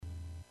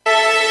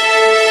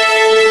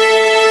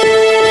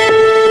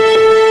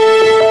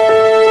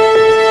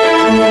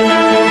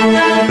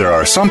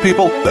are some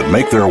people that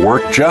make their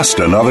work just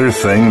another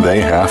thing they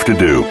have to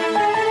do.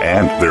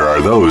 And there are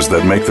those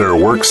that make their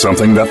work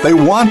something that they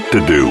want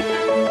to do.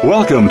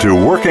 Welcome to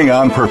Working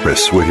on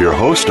Purpose with your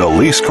host,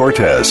 Elise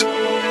Cortez.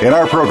 In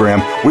our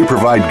program, we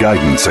provide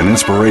guidance and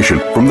inspiration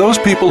from those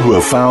people who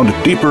have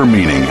found deeper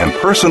meaning and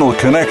personal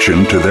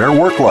connection to their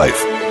work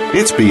life.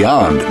 It's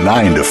beyond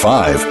 9 to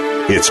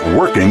 5. It's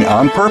working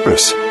on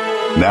purpose.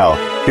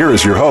 Now, here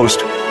is your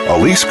host,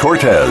 Elise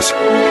Cortez.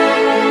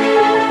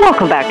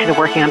 Welcome back to the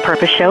Working on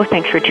Purpose show.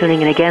 Thanks for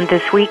tuning in again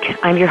this week.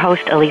 I'm your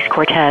host, Elise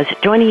Cortez,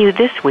 joining you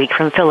this week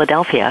from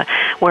Philadelphia,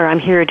 where I'm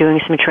here doing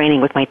some training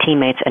with my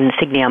teammates at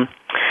Insigniam.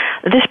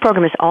 This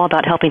program is all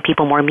about helping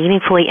people more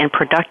meaningfully and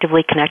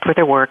productively connect with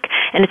their work,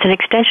 and it's an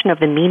extension of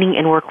the meaning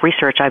in work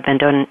research I've been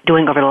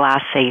doing over the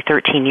last,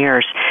 13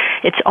 years.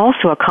 It's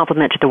also a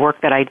complement to the work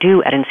that I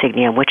do at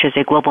Insigniam, which is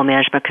a global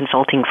management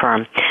consulting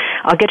firm.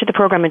 I'll get to the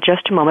program in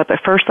just a moment,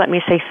 but first let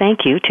me say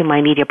thank you to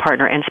my media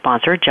partner and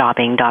sponsor,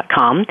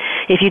 Jobing.com.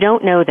 If you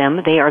don't know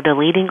them, they are the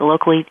leading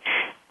locally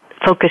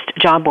focused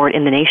job board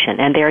in the nation,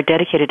 and they are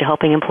dedicated to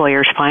helping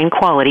employers find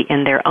quality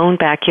in their own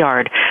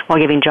backyard while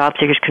giving job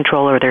seekers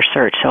control over their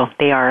search. So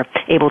they are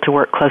able to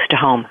work close to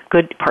home.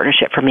 Good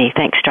partnership for me.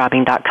 Thanks,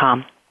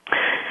 Jobing.com.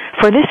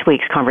 For this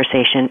week's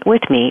conversation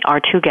with me are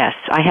two guests.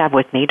 I have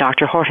with me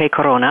Dr. Jorge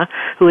Corona,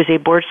 who is a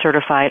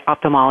board-certified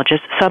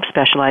ophthalmologist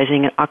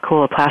subspecializing in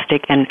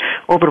oculoplastic and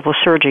orbital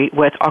surgery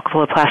with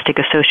Oculoplastic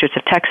Associates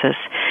of Texas.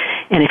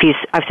 And if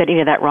I've said any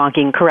of that wrong,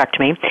 he can correct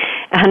me.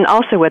 And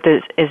also with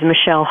us is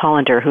Michelle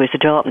Hollander, who is the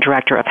Development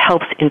Director of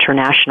Helps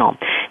International.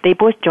 They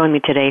both join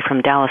me today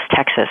from Dallas,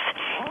 Texas.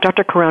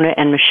 Dr. Corona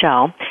and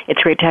Michelle,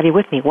 it's great to have you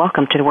with me.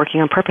 Welcome to the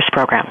Working on Purpose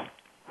program.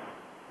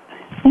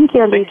 Thank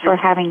you, Elise, for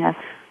having us.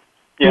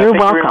 Yeah, You're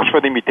thank welcome. you very much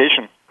for the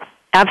invitation.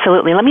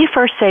 Absolutely. Let me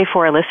first say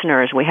for our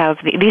listeners, we have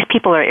these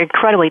people are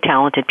incredibly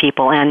talented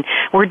people, and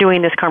we're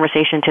doing this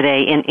conversation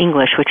today in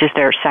English, which is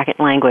their second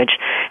language.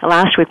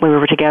 Last week when we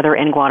were together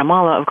in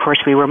Guatemala, of course,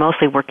 we were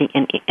mostly working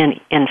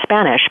in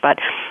Spanish, but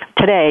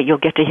today you'll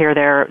get to hear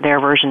their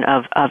version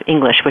of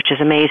English, which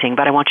is amazing,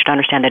 but I want you to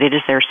understand that it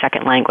is their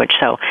second language,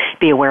 so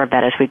be aware of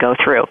that as we go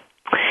through.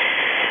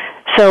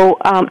 So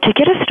to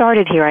get us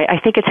started here, I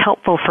think it's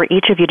helpful for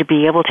each of you to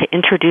be able to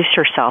introduce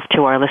yourself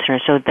to our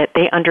listeners so that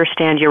they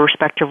understand your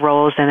respective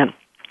roles and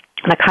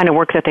the kind of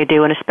work that they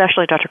do, and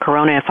especially Dr.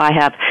 Corona, if I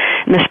have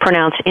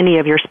mispronounced any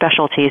of your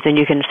specialties, then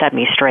you can set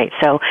me straight.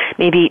 So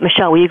maybe,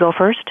 Michelle, will you go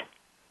first?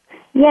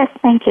 Yes,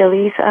 thank you,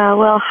 Elise.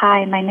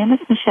 Hi, my name is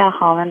Michelle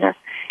Hollander,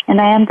 and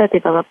I am the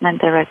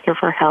Development Director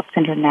for Helps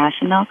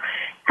International.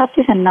 Helps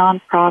is a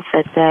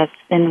nonprofit that's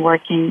been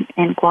working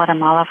in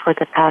Guatemala for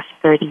the past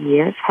 30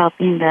 years,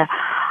 helping the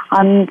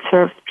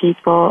unserved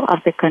people of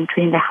the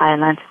country in the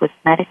highlands with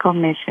medical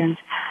missions,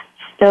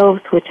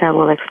 stoves, which I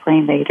will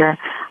explain later,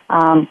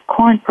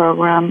 corn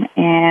program,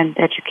 and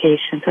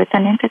education. So it's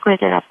an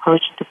integrated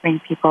approach to bring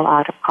people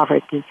out of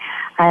poverty.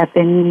 I have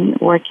been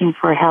working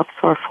for Helps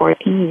for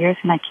 14 years,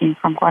 and I came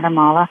from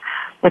Guatemala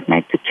with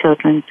my two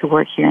children to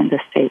work here in the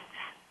States.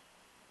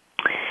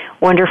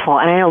 Wonderful.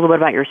 And I know a little bit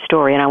about your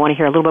story, and I want to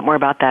hear a little bit more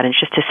about that in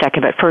just a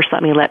second. But first,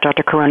 let me let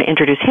Dr. Corona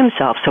introduce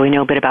himself so we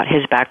know a bit about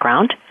his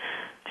background.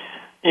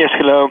 Yes,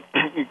 hello.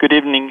 Good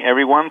evening,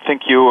 everyone.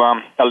 Thank you,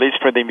 Elise,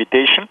 for the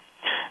invitation.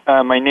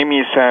 My name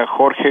is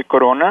Jorge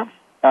Corona.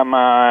 I'm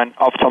an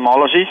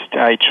ophthalmologist.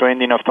 I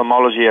trained in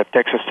ophthalmology at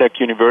Texas Tech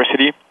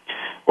University,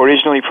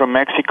 originally from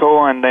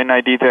Mexico, and then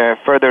I did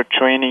further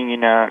training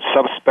in a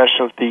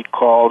subspecialty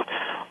called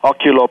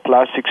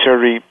oculoplastic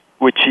surgery,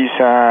 which is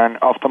an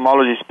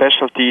ophthalmology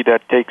specialty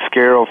that takes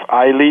care of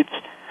eyelids,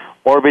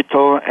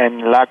 orbital,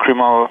 and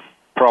lacrimal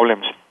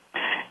problems.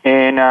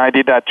 And I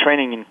did that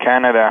training in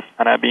Canada,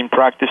 and I've been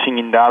practicing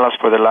in Dallas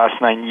for the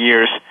last 9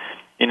 years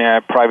in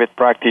a private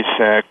practice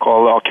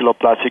called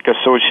Oculoplastic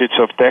Associates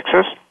of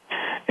Texas.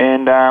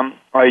 And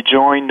I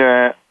joined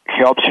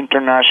Helps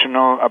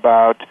International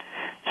about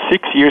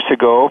 6 years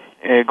ago,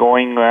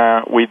 going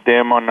with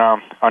them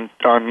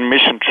on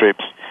mission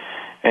trips.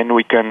 And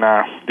we can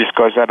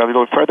discuss that a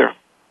little further.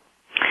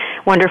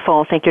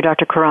 Wonderful. Thank you,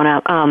 Dr.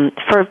 Corona.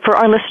 For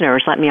our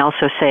listeners, let me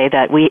also say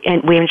that we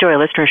enjoy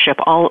listenership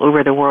all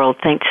over the world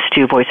thanks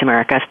to Voice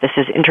America. This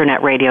is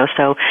Internet radio,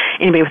 so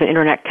anybody with an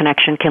Internet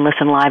connection can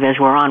listen live as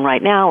we're on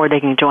right now, or they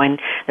can join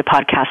the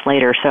podcast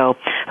later. So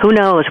who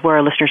knows where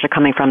our listeners are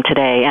coming from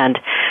today, and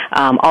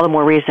all the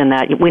more reason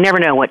that we never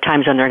know what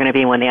time zone they're going to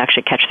be when they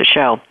actually catch the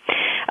show.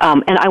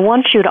 And I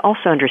want you to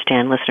also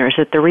understand, listeners,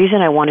 that the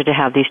reason I wanted to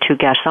have these two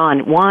guests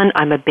on, one,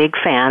 I'm a big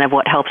fan of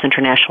what Helps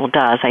International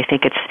does. I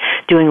think it's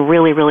doing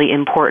really, really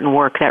important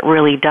work that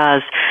really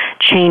does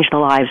change the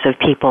lives of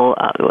people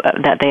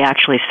that they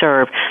actually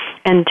serve.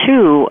 And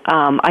two,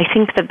 I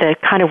think that the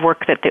kind of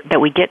work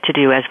that we get to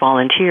do as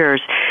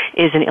volunteers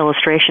is an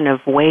illustration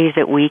of ways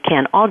that we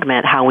can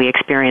augment how we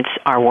experience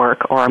our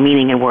work or our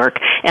meaning in work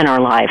and our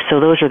lives. So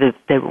those are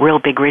the real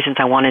big reasons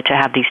I wanted to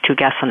have these two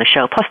guests on the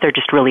show. Plus, they're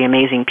just really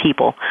amazing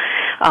people.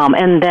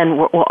 And then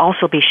we'll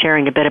also be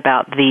sharing a bit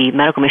about the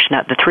medical mission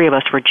that the three of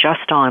us were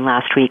just on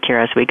last week here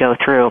as we go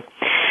through.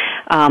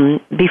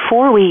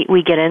 Before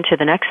we get into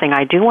the next thing,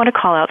 I do want to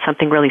call out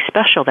something really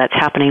special that's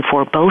happening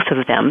for both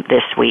of them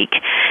this week,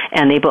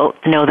 and they both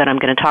know that I'm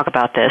going to talk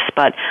about this,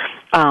 but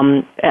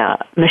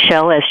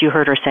Michelle, as you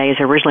heard her say, is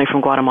originally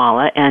from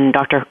Guatemala, and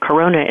Dr.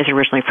 Corona is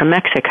originally from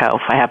Mexico,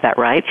 if I have that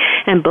right,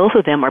 and both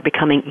of them are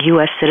becoming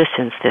U.S.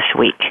 citizens this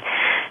week.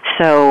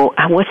 So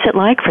what's it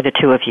like for the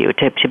two of you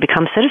to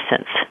become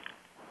citizens?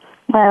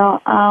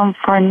 Well,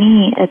 for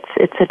me,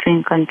 it's a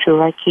dream come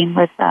true.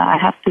 I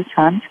have two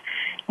sons,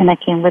 and I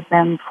came with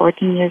them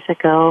 14 years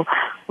ago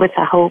with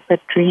a hope, a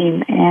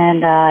dream,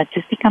 and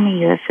just becoming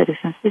U.S.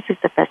 citizens. This is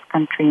the best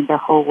country in the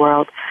whole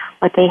world,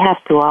 what they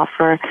have to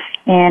offer.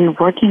 And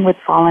working with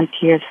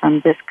volunteers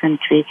from this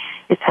country,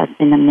 it has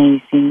been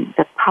amazing.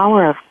 The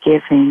power of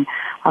giving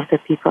of the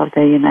people of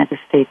the United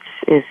States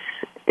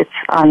it's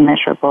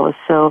unmeasurable.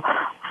 So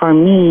for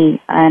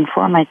me and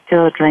for my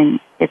children,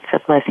 it's a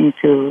blessing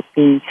to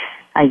be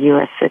a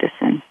U.S.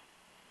 citizen.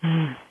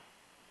 Mm.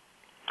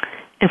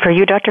 And for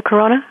you, Dr.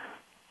 Corona?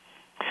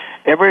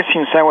 Ever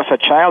since I was a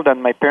child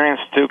and my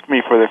parents took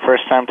me for the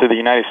first time to the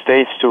United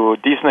States, to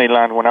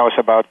Disneyland when I was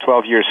about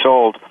 12 years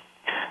old,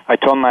 I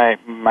told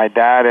my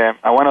dad,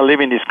 I want to live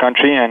in this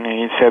country, and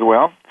he said,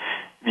 well,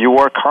 if you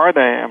work hard,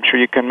 I'm sure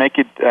you can make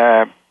it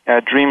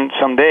a dream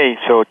someday.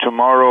 So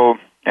tomorrow,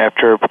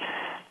 after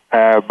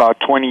about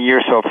 20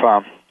 years of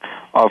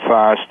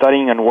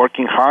studying and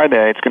working hard,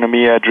 it's going to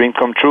be a dream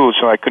come true,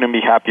 so I couldn't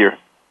be happier.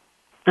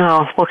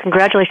 Oh, well,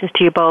 congratulations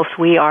to you both.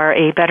 We are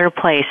a better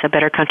place, a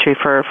better country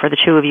for the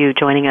two of you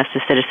joining us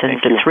as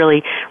citizens. It's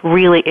really,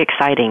 really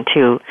exciting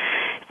to,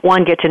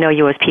 one, get to know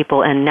you as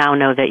people and now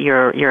know that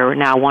you're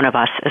now one of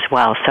us as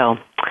well. So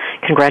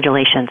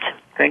congratulations.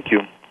 Thank you.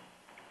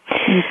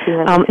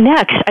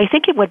 Next, I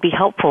think it would be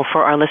helpful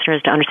for our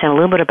listeners to understand a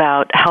little bit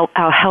about how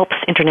HELPS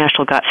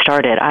International got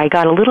started. I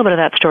got a little bit of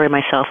that story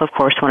myself, of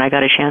course, when I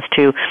got a chance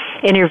to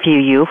interview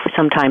you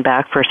some time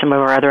back for some of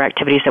our other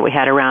activities that we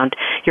had around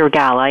your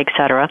gala,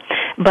 etc.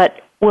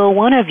 But will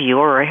one of you,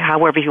 or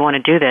however you want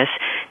to do this,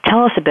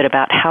 tell us a bit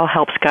about how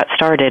HELPS got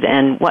started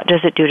and what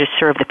does it do to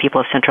serve the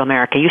people of Central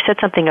America? You said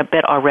something a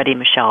bit already,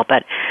 Michelle,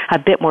 but a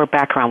bit more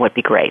background would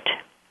be great.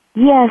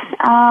 Yes,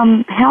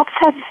 HELPS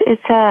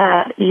it's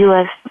a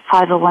U.S.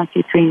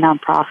 501c3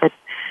 nonprofit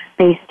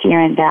based here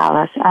in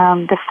Dallas.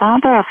 The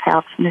founder of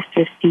HELPS,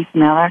 Mr. Steve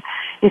Miller,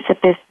 is a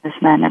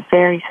businessman, a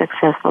very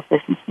successful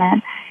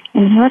businessman,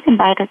 and he was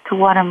invited to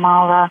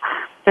Guatemala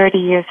 30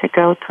 years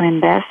ago to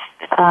invest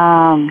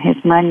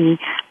his money.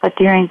 But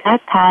during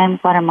that time,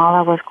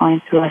 Guatemala was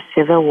going through a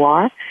civil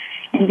war,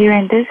 and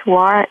during this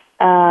war,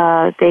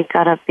 they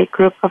got a big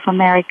group of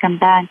American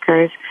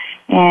bankers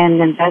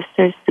and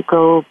investors to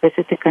go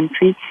visit the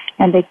country,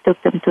 and they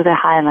took them to the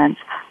highlands.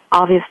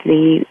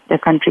 Obviously, the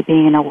country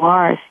being in a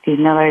war, Steve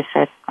Miller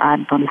said, I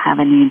don't have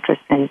any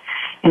interest in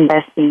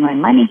investing my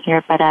money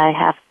here, but I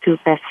have two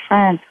best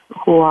friends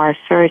who are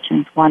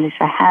surgeons. One is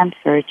a hand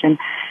surgeon,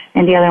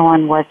 and the other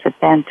one was a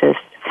dentist.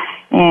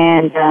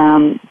 And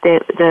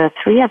the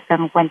three of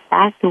them went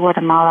back to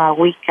Guatemala a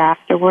week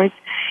afterwards,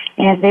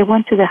 and they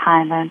went to the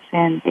highlands,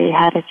 and they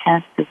had a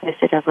chance to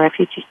visit a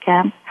refugee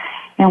camp.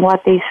 And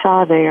what they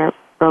saw there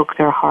broke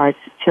their hearts.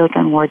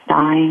 Children were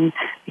dying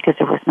because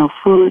there was no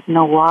food,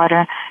 no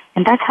water.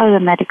 And that's how the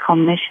medical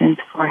missions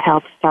for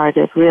HELP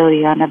started,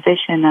 really on a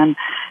vision on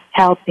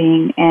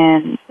helping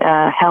and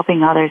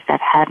helping others that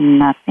had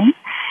nothing.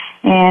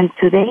 And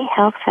today,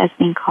 HELP has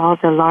been called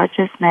the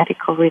largest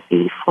medical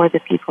relief for the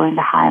people in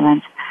the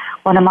highlands.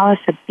 Guatemala is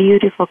a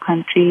beautiful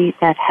country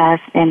that has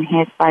been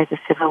hit by the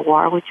Civil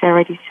War, which I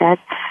already said.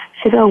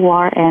 Civil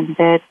War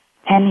ended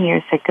 10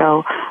 years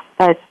ago,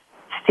 but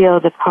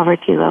still the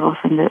poverty levels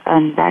in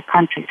that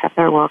country, it's a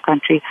third world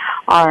country,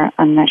 are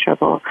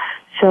unmeasurable.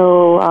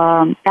 So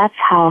that's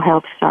how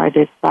HELP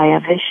started, by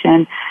a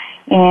vision,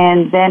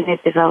 and then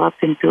it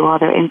developed into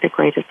other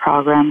integrated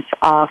programs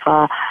of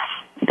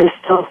the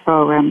STILL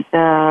program.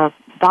 The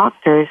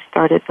doctors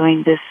started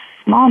doing this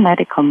small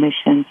medical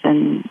missions,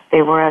 and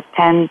they were a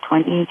 10,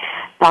 20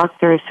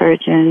 doctors,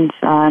 surgeons,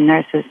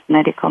 nurses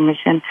medical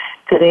mission.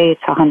 Today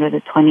it's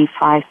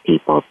 125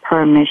 people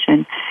per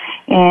mission.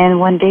 And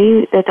when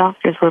the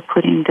doctors were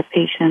putting the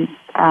patients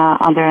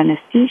under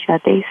anesthesia,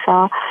 they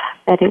saw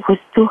that it was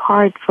too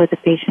hard for the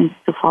patients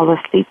to fall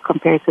asleep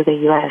compared to the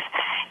U.S.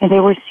 And they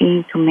were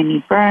seeing too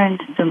many burns,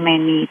 too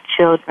many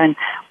children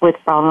with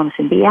problems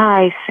in the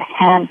eyes,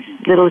 hands,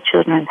 little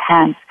children's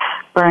hands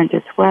burned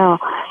as well.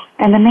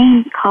 And the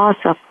main cause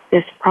of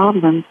this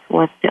problem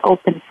was the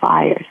open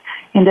fires.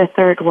 In the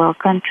third world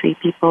country,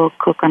 people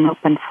cook on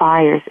open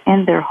fires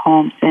in their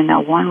homes in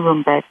a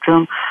one-room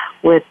bedroom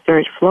with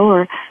dirt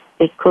floor.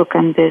 They cook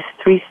on these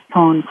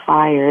 3-stone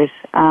fires,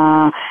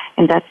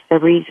 and that's the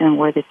reason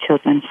where the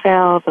children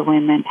fell. The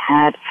women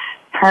had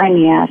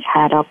hernias,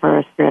 had upper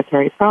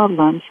respiratory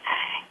problems,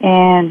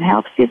 and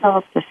HELP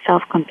developed a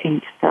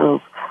self-contained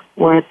stove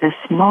where the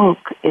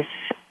smoke is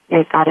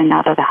gotten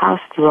out of the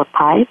house through a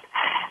pipe.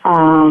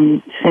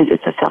 Since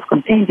it's a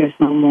self-contained, there's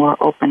no more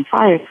open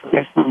fires, so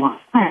there's no more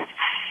fires.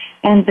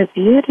 And the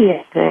beauty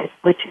of it,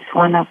 which is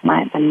one of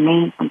the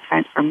main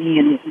concerns for me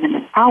in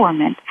women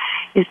empowerment,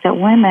 is that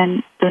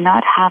women do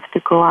not have to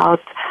go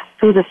out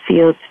to the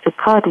fields to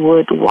cut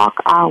wood, walk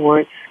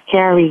hours,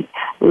 carry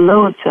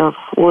loads of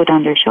wood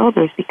on their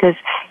shoulders because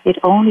it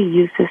only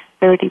uses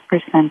 30%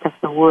 of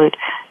the wood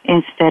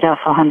instead of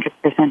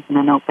 100% in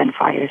an open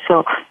fire.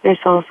 So there's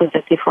also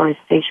the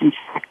deforestation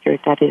factor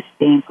that is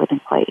being put in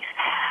place.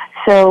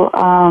 So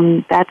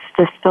that's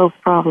the stove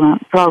program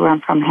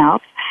from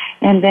HELPS.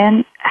 And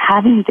then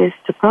having these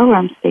two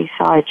programs, they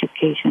saw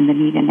education, the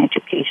need in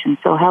education.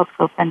 So HELPS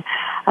opened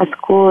a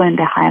school in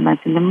the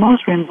highlands in the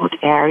most remote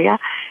area.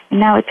 And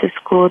now it's a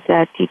school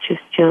that teaches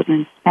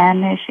children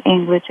Spanish,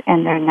 English,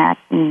 and their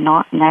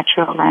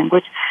natural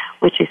language,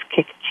 which is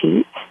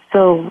Kikchi.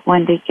 So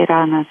when they get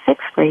on a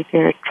sixth grade,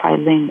 they're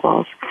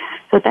trilinguals.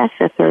 So that's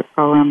the third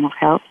program of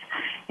HELPS.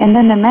 And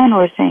then the men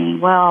were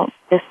saying, well,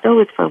 the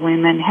stove is for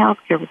women,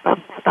 healthcare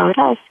about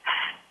us.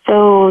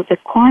 So the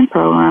corn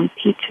program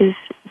teaches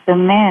the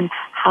men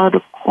how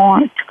to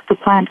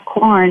plant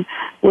corn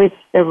with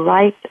the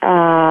right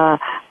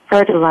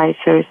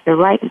fertilizers, the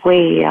right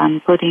way on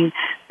putting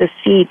the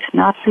seeds,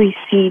 not 3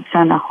 seeds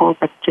on a hole,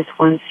 but just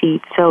 1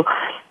 seed. So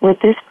with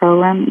this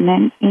program,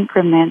 men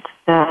increment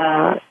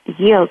the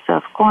yields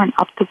of corn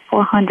up to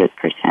 400%.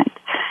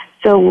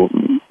 So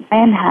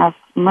men have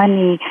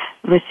money,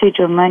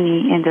 residual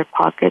money in their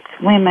pockets.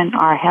 Women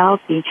are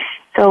healthy.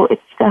 So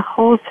it's the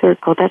whole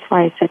circle. That's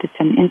why I said it's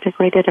an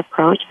integrated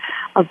approach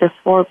of the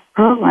 4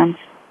 programs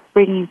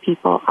bringing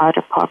people out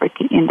of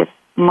poverty in the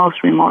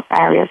most remote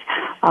areas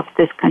of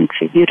this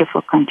country,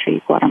 beautiful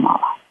country,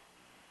 Guatemala.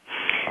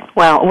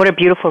 Well, what a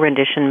beautiful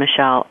rendition,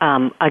 Michelle.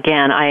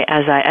 Again,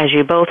 as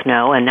you both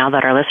know, and now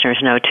that our listeners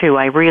know too,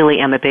 I really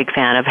am a big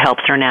fan of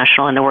HELPS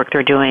International and the work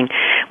they're doing.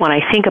 When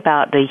I think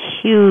about the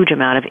huge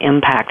amount of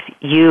impact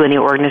you and the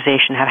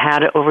organization have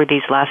had over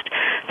these last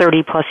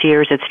 30 plus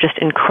years, it's just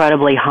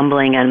incredibly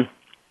humbling and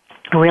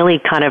really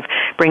kind of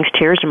brings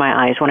tears to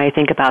my eyes when I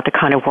think about the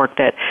kind of work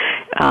that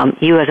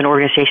you as an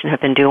organization have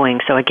been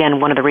doing. So again,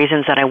 one of the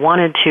reasons that I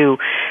wanted to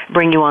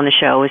bring you on the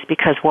show is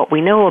because what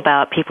we know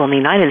about people in the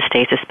United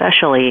States,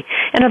 especially,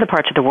 and other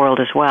parts of the world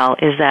as well,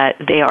 is that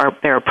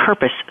they're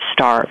purpose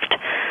starved.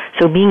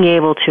 So being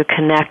able to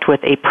connect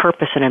with a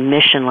purpose and a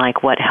mission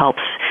like what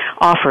HELPS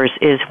offers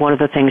is one of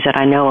the things that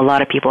I know a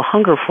lot of people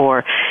hunger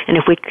for. And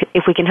if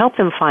we can help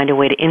them find a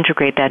way to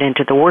integrate that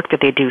into the work that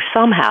they do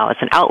somehow, as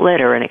an outlet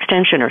or an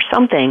extension or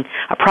something,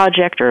 a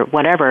project or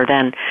whatever,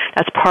 then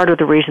that's part of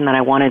the reason that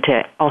I wanted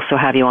to also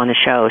have you on the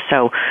show.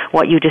 So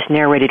what you just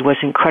narrated was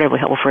incredibly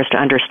helpful for us to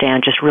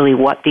understand just really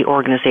what the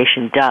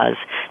organization does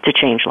to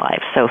change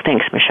lives. So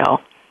thanks,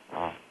 Michelle.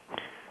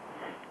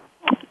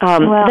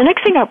 The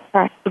next thing,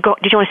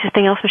 did you want to say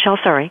something else, Michelle?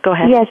 Sorry, go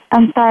ahead. Yes,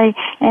 I'm sorry,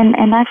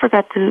 and I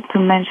forgot to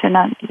mention,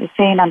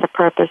 saying on the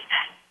purpose,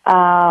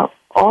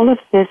 all of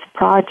these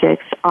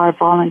projects are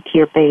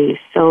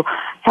volunteer-based, so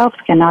HELPS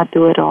cannot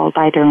do it all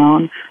by their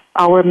own.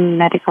 Our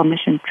medical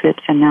mission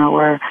trips and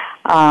our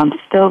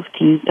stove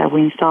teams that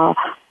we install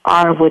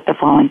are with the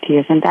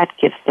volunteers, and that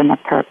gives them a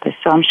purpose.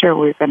 So I'm sure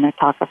we're going to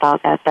talk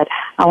about that, but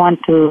I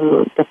want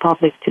the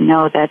public to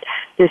know that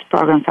these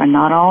programs are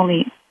not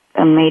only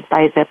made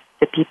by the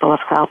people of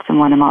HELPS in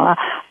Guatemala,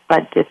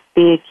 but the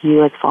big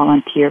U.S.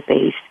 volunteer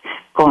base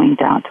going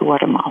down to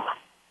Guatemala.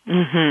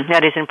 Mm-hmm.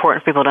 That is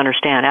important for people to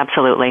understand,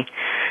 absolutely.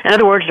 In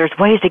other words, there's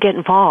ways to get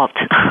involved.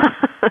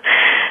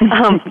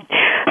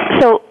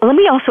 So let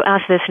me also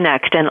ask this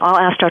next, and I'll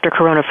ask Dr.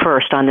 Corona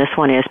first on this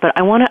one but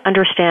I want to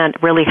understand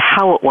really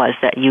how it was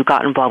that you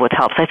got involved with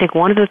HELPS. I think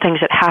one of the things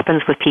that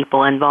happens with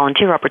people in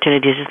volunteer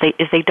opportunities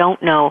is they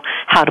don't know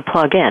how to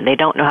plug in. They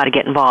don't know how to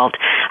get involved.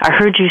 I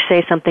heard you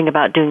say something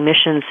about doing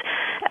missions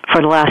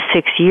for the last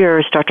 6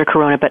 years, Dr.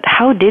 Corona, but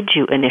how did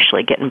you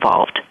initially get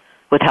involved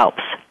with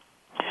HELPS?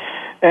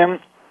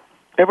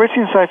 Ever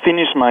since I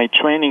finished my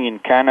training in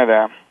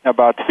Canada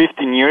about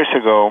 15 years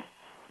ago,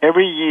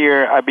 every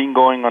year I've been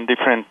going on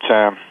different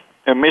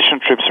mission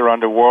trips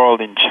around the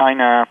world in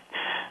China,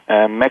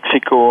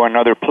 Mexico, and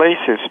other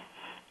places.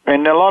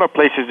 And a lot of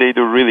places they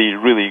do really,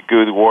 really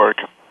good work.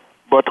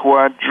 But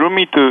what drew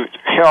me to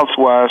HELPS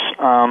was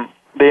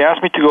they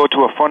asked me to go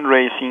to a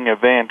fundraising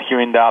event here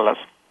in Dallas.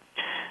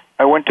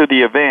 I went to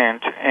the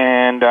event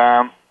and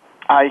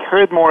I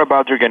heard more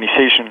about the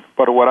organization,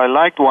 but what I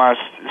liked was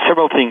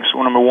several things.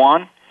 Number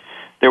one,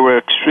 they were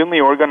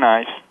extremely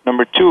organized.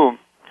 Number two,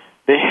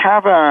 they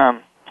have a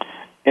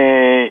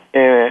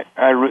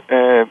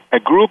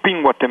group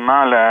in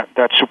Guatemala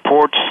that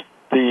supports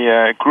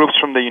the groups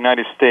from the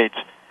United States.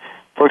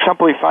 For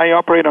example, if I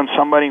operate on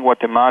somebody in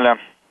Guatemala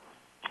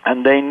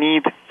and they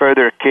need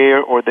further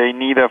care or they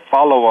need a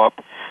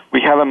follow-up,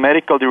 we have a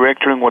medical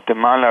director in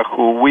Guatemala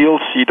who will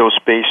see those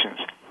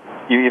patients.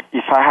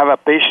 If I have a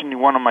patient in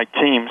one of my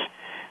teams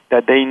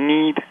that they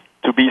need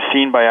to be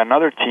seen by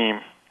another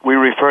team, we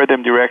refer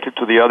them directly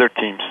to the other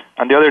teams,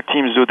 and the other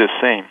teams do the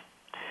same.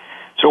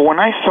 So when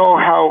I saw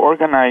how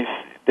organized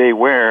they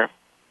were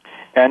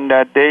and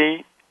that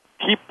they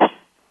keep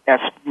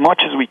as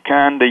much as we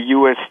can the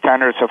U.S.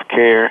 standards of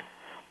care,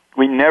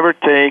 we never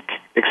take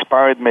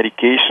expired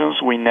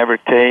medications, we never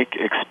take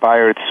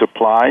expired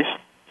supplies.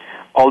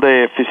 all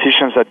the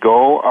physicians that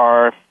go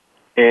are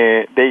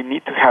they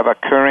need to have a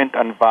current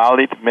and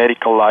valid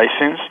medical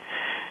license.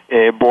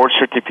 Board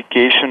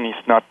certification is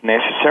not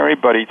necessary,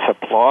 but it's a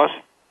plus.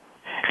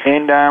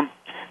 And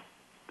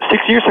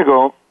 6 years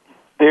ago,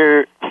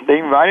 they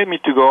invited me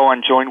to go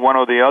and join one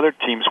of the other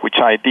teams, which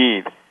I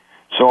did.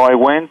 So I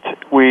went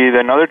with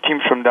another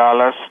team from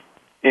Dallas,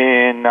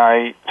 and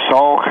I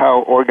saw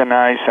how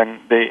organized and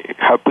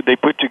they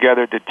put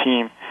together the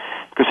team.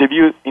 Because if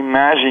you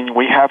imagine,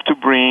 we have to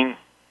bring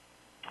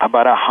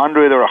about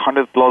 100 or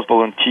 100 plus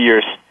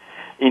volunteers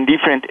in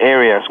different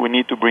areas. We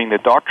need to bring the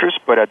doctors,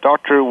 but a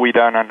doctor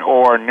without an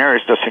OR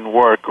nurse doesn't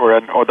work, or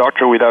a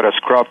doctor without a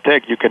scrub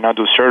tech, you cannot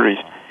do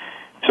surgeries.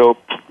 So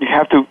you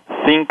have to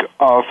think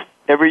of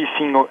every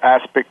single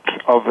aspect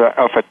of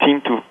a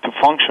team to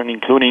function,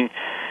 including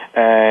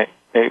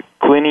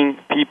cleaning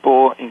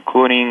people,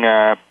 including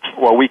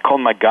what we call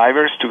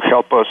MacGyvers, to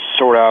help us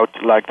sort out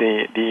like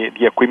the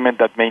equipment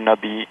that may not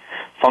be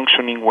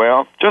functioning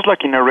well, just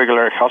like in a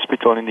regular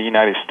hospital in the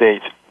United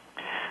States.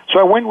 So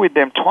I went with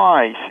them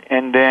twice,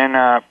 and then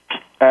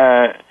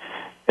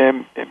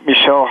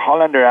Michelle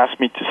Hollander asked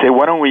me to say,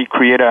 why don't we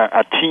create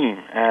a team?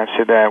 And I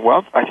said,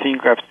 well, I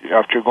think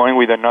after going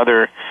with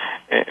another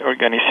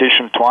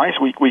organization twice,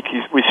 we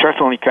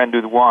certainly can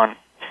do one.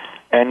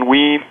 And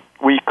we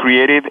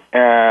created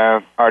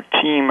our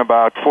team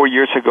about 4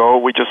 years ago.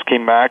 We just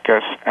came back,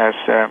 as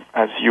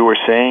you were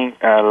saying,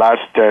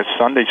 last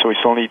Sunday, so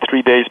it's only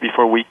 3 days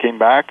before we came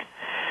back.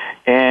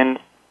 And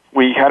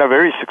we had a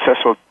very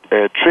successful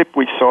trip.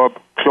 We saw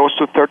close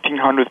to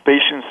 1,300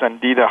 patients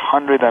and did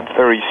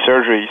 130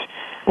 surgeries.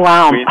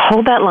 Wow.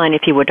 Hold that line,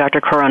 if you would, Dr.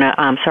 Corona.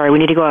 I'm sorry, we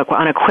need to go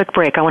on a quick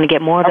break. I want to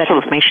get more of that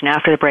information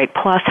after the break,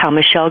 plus how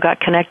Michelle got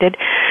connected.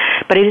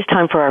 But it is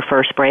time for our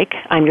first break.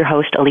 I'm your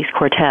host, Elise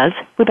Cortez.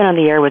 We've been on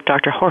the air with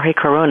Dr. Jorge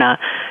Corona,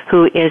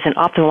 who is an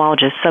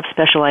ophthalmologist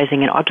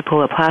subspecializing in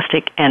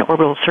oculoplastic and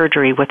orbital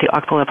surgery with the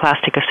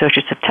Oculoplastic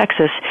Associates of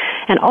Texas.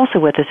 And also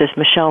with us is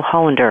Michelle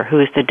Hollander, who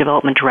is the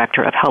development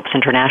director of HELPS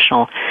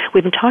International.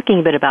 We've been talking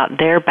a bit about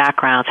their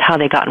backgrounds, how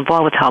they got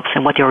involved with HELPS,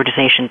 and what the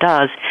organization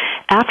does.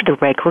 After the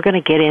break, we're going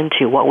to get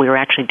into what we were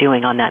actually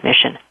doing on that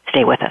mission.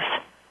 Stay with us.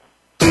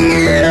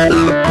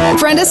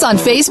 Friend us on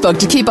Facebook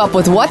to keep up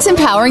with what's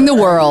empowering the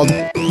world.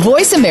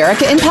 Voice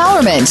America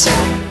Empowerment.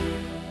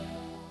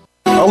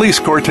 Elise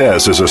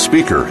Cortez is a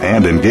speaker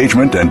and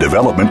engagement and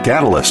development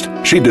catalyst.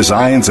 She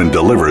designs and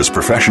delivers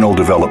professional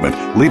development,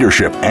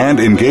 leadership, and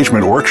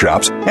engagement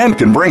workshops and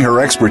can bring her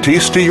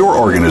expertise to your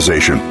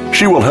organization.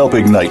 She will help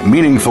ignite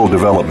meaningful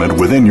development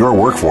within your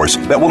workforce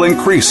that will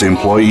increase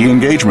employee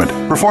engagement,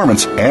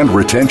 performance, and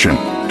retention.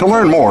 To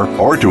learn more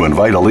or to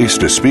invite Elise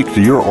to speak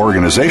to your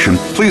organization,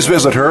 please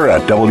visit her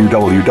at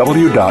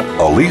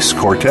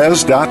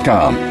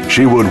www.elisecortez.com.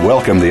 She would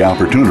welcome the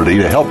opportunity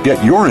to help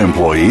get your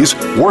employees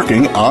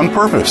working on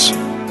purpose.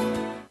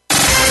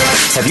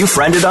 Have you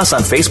friended us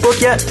on Facebook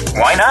yet?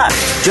 Why not?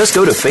 Just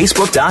go to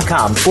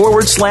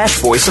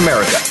facebook.com/Voice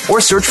America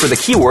or search for the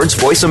keywords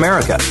Voice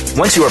America.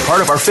 Once you are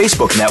part of our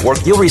Facebook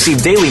network, you'll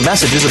receive daily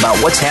messages about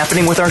what's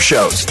happening with our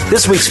shows,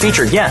 this week's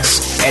featured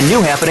guests, and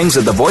new happenings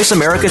of the Voice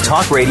America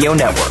Talk Radio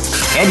Network.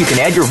 And you can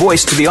add your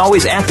voice to the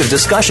always active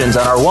discussions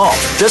on our wall.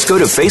 Just go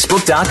to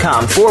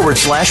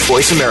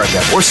facebook.com/Voice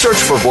America or search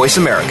for Voice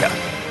America.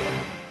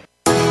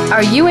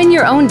 Are you in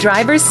your own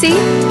driver's seat?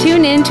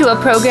 Tune in to a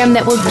program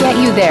that will get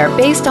you there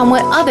based on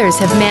what others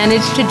have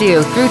managed to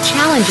do through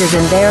challenges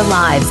in their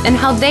lives and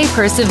how they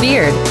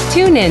persevered.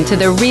 Tune in to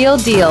The Real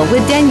Deal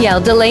with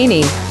Danielle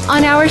Delaney.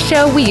 On our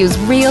show, we use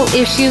real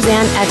issues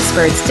and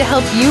experts to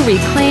help you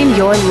reclaim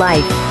your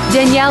life.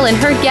 Danielle and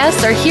her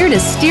guests are here to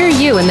steer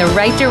you in the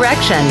right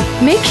direction.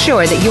 Make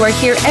sure that you are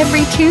here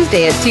every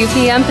Tuesday at 2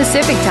 p.m.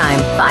 Pacific Time,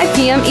 5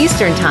 p.m.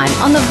 Eastern Time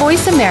on the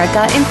Voice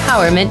America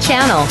Empowerment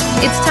Channel.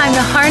 It's time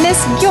to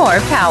harness your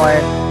power.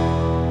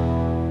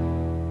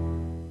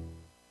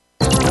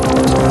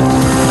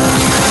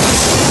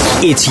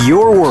 It's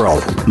your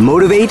world.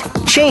 Motivate,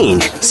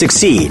 change,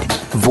 succeed.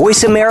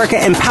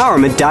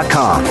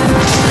 VoiceAmericaEmpowerment.com.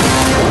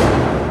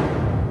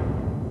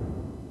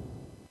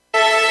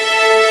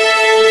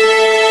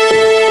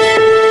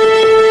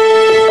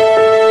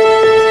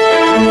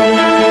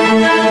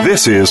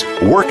 This is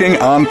Working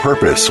on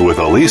Purpose with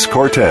Elise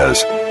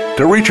Cortez.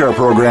 To reach our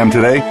program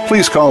today,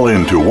 please call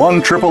in to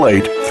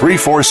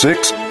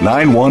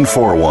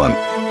 1-888-346-9141.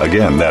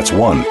 Again, that's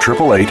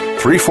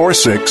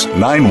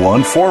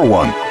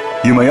 1-888-346-9141.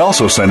 You may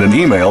also send an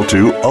email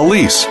to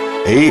Elise,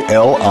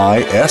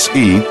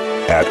 A-L-I-S-E,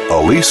 at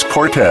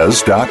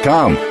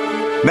EliseCortez.com.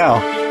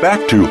 Now,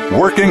 back to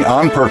Working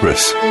on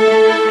Purpose.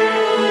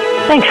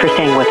 Thanks for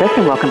staying with us,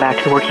 and welcome back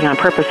to the Working on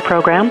Purpose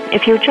program.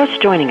 If you're just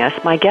joining us,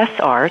 my guests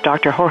are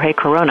Dr. Jorge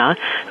Corona,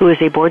 who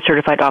is a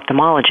board-certified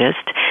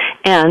ophthalmologist,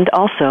 and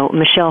also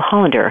Michelle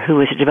Hollander,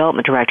 who is a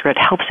development director at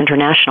HELPS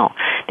International.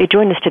 They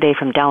joined us today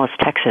from Dallas,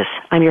 Texas.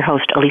 I'm your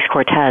host, Elise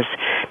Cortez.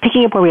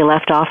 Picking up where we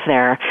left off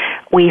there,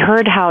 we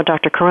heard how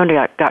Dr.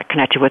 Corona got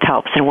connected with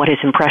HELPS and what his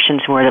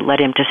impressions were that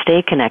led him to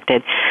stay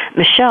connected.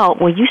 Michelle,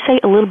 will you say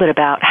a little bit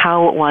about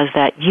how it was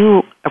that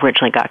you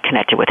originally got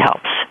connected with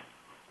HELPS?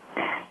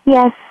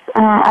 Yes,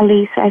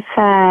 Elise, as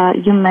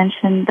you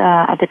mentioned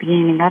at the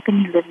beginning, I've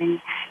been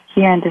living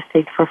here in the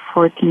States for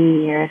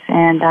 14 years,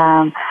 and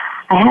I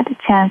had the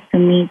chance to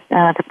meet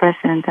the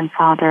president and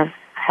founder of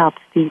HELP,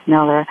 Steve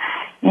Miller,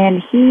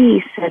 and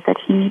he said that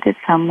he needed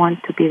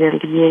someone to be the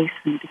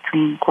liaison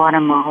between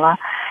Guatemala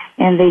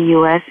and the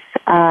U.S.,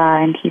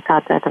 and he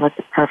thought that was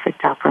the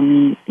perfect job for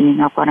me, being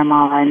of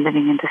Guatemala and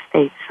living in the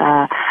States.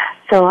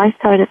 So I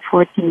started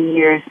 14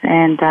 years,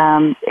 and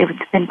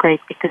it's been great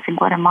because in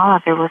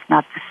Guatemala there was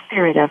not the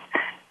spirit of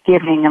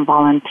giving and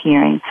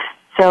volunteering.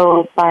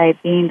 So by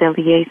being the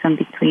liaison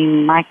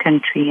between my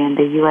country and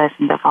the U.S.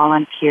 and the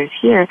volunteers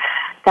here,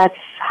 that's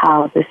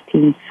how these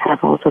teams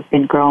have also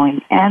been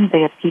growing. And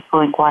the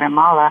people in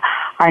Guatemala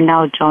are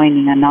now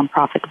joining a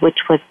nonprofit, which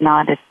was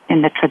not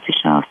in the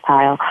traditional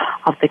style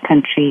of the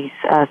country's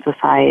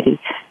society.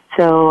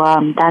 So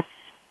that's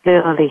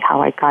literally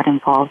how I got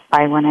involved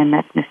by when I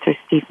met Mr.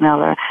 Steve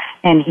Miller,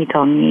 and he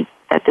told me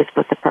that this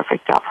was the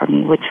perfect job for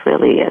me, which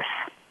really is.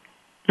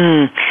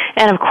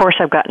 And of course,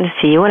 I've gotten to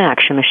see you in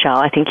action, Michelle.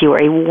 I think you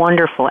are a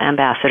wonderful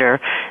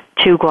ambassador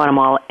to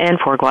Guatemala and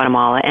for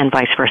Guatemala and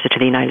vice versa to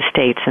the United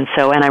States. And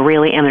I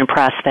really am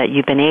impressed that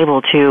you've been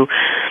able to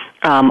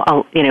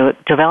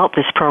develop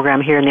this program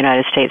here in the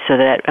United States so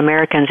that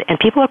Americans and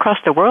people across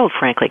the world,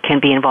 frankly, can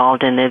be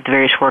involved in the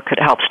various work that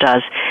HELPS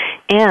does,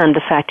 and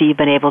the fact that you've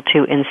been able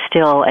to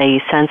instill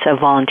a sense of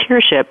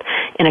volunteership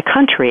in a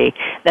country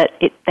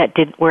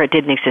where it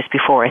didn't exist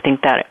before.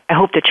 I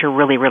hope that you're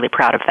really, really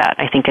proud of that.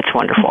 I think it's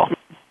wonderful.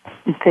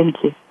 Thank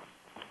you.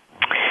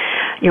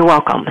 You're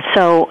welcome.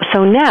 So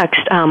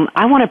next,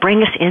 I want to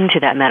bring us into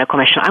that medical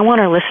mission. I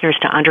want our listeners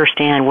to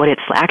understand what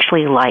it's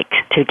actually like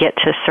to get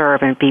to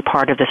serve and be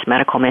part of this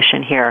medical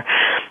mission here.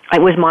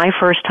 It was my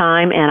first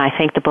time, and I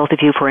thank the both of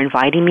you for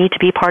inviting me to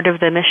be part of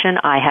the mission.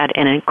 I had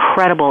an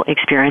incredible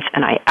experience,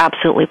 and I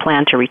absolutely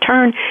plan to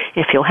return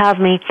if you'll have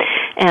me.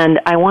 And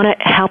I want to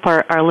help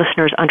our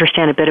listeners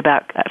understand a bit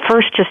about,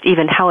 first, just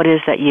even how it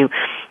is that you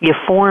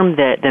form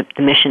the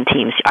mission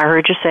teams. I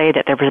heard you say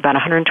that there was about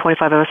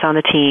 125 of us on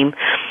the team.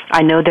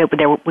 I know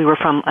that we were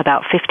from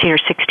about 15 or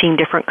 16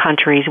 different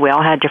countries. We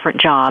all had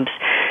different jobs.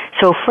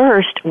 So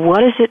first, what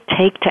does it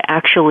take to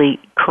actually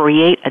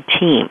create a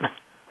team?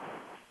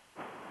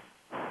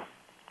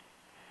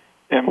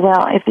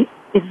 Well,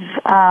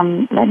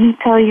 let me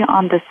tell you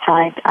on the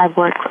side, I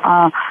work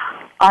on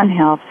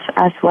HELPS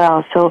as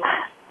well. So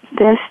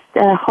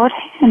Jorge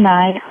and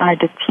I are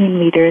the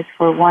team leaders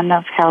for one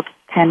of HELP's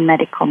 10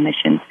 medical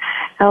missions.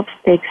 HELPS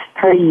takes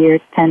per year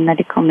 10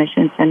 medical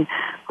missions, and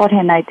Jorge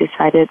and I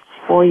decided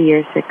 4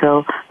 years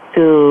ago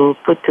to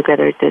put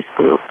together this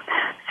group.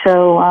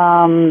 So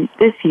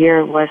this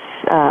year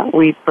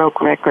we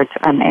broke records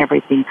on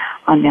everything,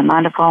 on the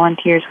amount of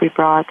volunteers we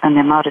brought, on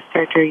the amount of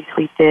surgeries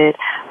we did,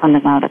 on the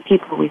amount of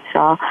people we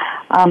saw.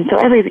 So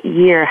every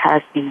year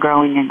has been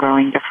growing and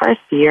growing. The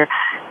first year,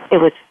 it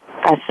was,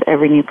 as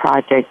every new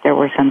project, there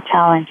were some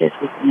challenges.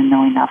 We didn't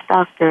know enough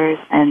doctors,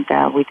 and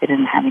we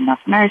didn't have enough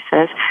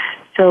nurses.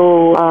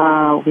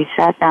 So we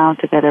sat down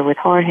together with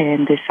Jorge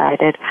and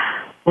decided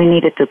we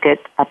needed to get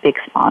a big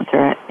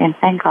sponsor. And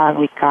thank God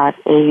we got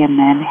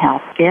AMN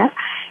Healthcare,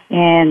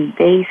 and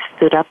they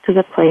stood up to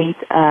the plate.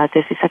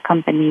 This is a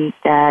company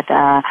that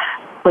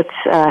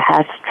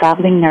has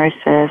traveling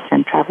nurses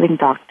and traveling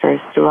doctors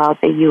throughout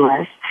the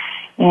U.S.,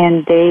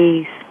 and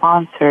they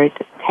sponsored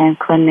 10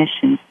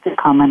 clinicians to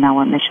come on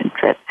our mission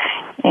trip.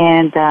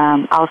 And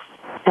I'll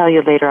tell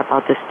you later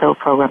about the STOW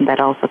program that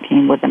also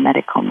came with the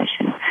medical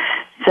mission.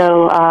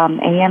 So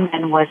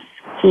AMN was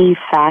key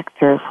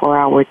factor for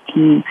our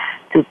team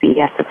to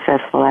be as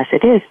successful as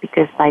it is,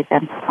 because by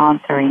them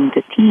sponsoring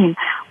the team,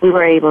 we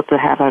were able to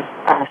have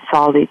a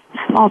solid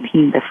small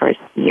team the first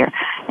year.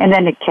 And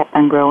then it kept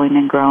on growing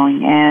and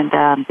growing.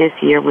 And this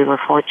year we were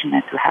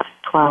fortunate to have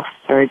 12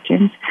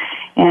 surgeons.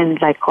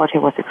 And like Jorge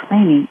was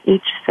explaining,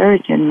 each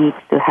surgeon needs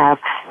to have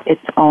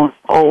its own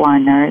OR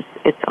nurse,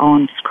 its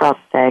own scrub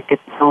tech,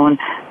 its own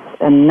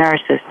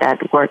nurses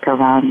that work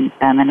around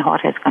them. And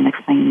Jorge is going to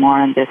explain more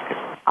on this,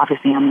 because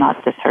obviously I'm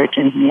not the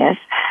surgeon he is.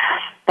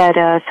 But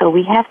so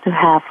we have to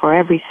have, for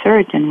every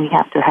surgeon, we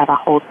have to have a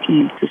whole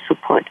team to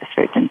support the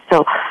surgeon.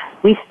 So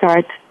we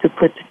start to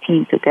put the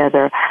team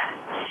together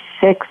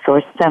 6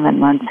 or 7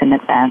 months in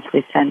advance.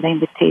 We send the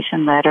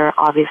invitation letter.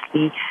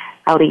 Obviously,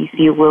 Elise,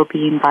 you will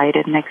be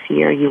invited next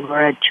year. You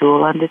were a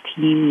jewel on the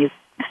team. You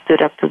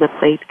stood up to the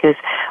plate, because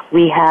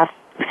we have,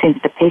 since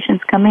the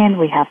patients come in,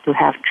 we have to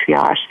have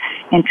triage.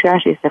 And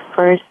triage is the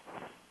first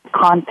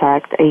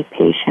contact a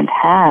patient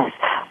has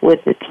with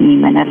the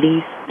team. And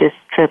Elise this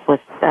trip was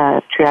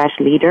a triage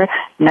leader.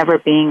 Never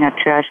being a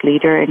triage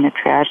leader in a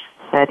triage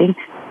setting,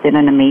 did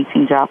an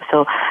amazing job.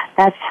 So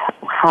that's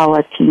how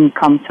a team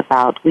comes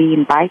about. We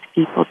invite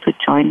people to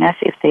join us.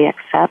 If they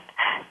accept,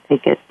 they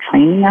get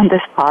training on the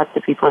spot.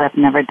 The people that have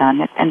never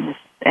done it,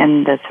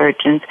 and the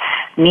surgeons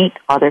meet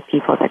other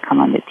people that come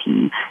on the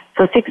team.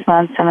 So 6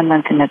 months, 7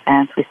 months in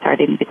advance, we start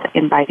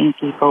inviting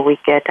people. We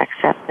get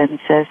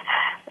acceptances,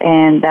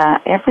 and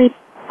every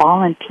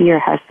volunteer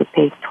has to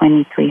pay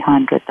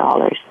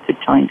 $2,300 to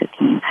join the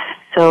team.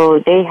 So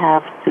So they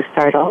have to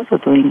start also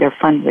doing their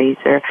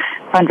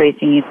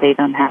fundraising if they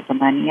don't have the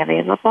money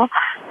available.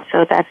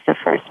 So that's the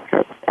first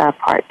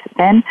part.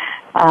 Then,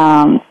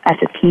 as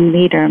a team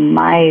leader,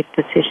 my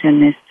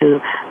position is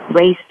to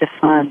raise the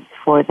funds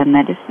for the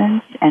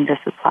medicines and the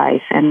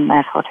supplies. And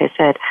as Jorge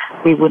said,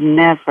 we would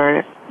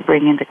never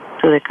bring into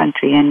the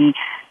country any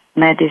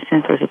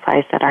medicines or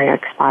supplies that are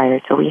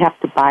expired. So we have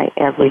to buy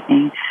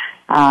everything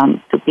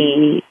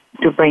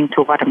to bring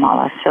to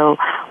Guatemala. So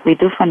we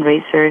do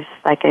fundraisers.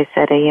 Like I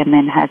said,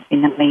 AMN has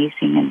been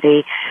amazing, and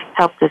they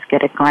helped us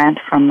get a grant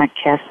from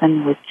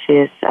McKesson, which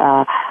is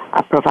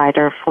a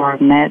provider for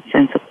meds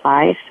and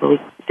supplies. So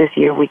this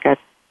is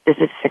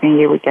the second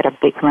year we get a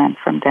big grant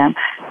from them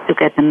to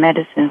get the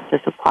medicines, the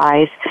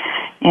supplies,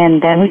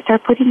 and then we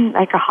start putting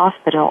like a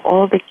hospital,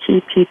 all the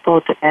key people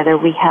together.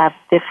 We have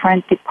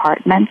different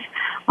departments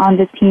on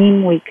the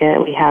team. We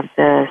have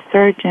the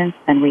surgeons,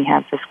 then we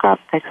have the scrub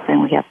techs,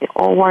 then we have the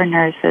OR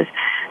nurses,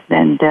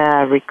 then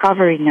the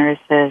recovery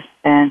nurses,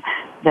 then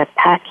the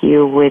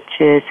PACU,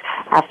 which is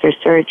after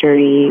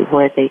surgery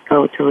where they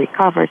go to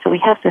recover. So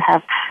we have to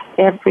have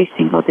every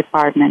single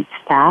department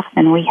staffed,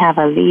 and we have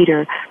a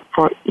leader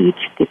for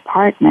each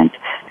department.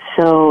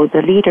 So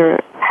the leader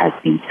has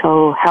been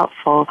so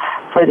helpful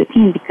for the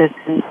team because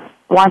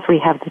once we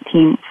have the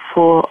team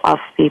full of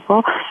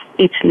people,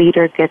 each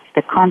leader gets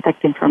the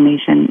contact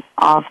information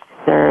of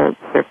their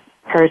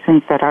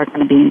persons that are going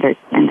to be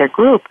in their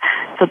group.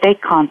 So they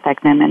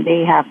contact them, and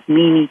they have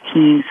mini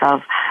teams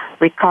of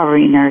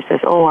recovery nurses,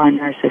 OR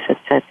nurses,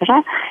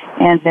 etc.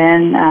 And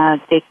then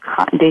they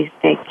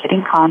get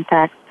in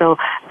contact. So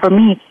for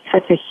me, it's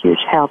such a huge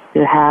help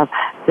to have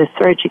the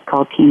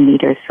surgical team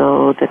leaders,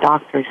 so the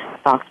doctors,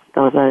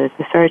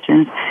 the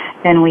surgeons.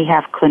 Then we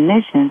have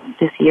clinicians.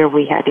 This year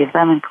we had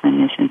 11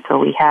 clinicians, so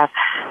we have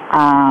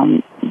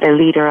the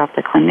leader of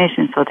the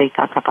clinicians, so they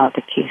talk about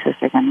the cases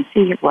they're going to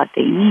see, what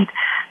they need.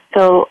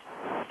 So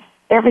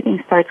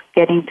everything starts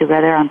getting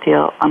together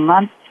until a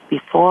month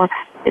before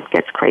it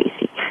gets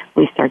crazy.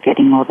 We start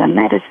getting all the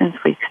medicines,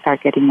 we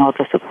start getting all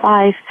the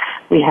supplies,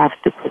 we have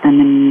to put them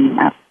in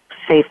a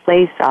safe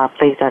place, a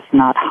place that's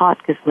not hot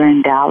because we're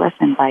in Dallas,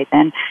 and by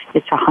then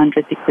it's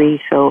 100 degrees,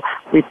 so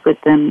we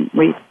put them,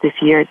 this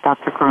year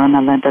Dr.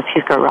 Corona lent us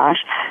his garage,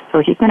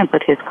 so he's going to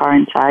put his car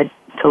inside,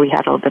 so we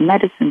had all the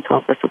medicines,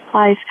 all the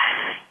supplies,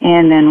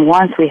 and then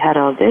once we had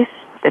all this,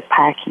 the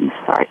packing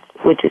starts,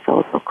 which is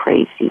also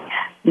crazy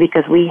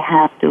because we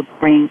have to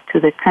bring to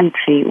the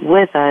country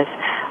with us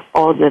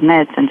all the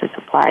meds and the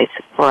supplies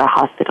for a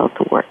hospital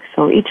to work.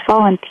 So each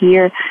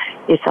volunteer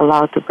is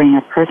allowed to bring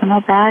a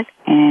personal bag,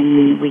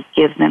 and we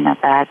give them a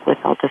bag with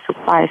all the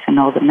supplies and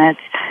all the meds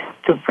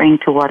to bring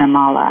to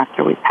Guatemala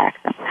after we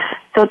pack them.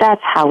 So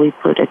that's how we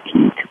put a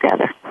team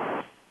together.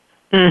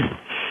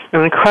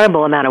 An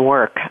incredible amount of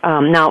work.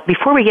 Now,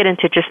 before we get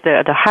into just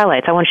the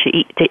highlights, I want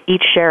you to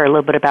each share a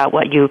little bit about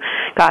what you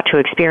got to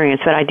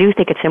experience. But I do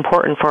think it's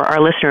important for our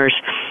listeners,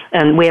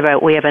 and we have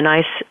a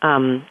nice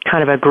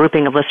kind of a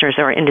grouping of listeners.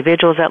 There are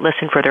individuals that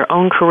listen for their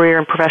own career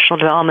and professional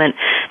development,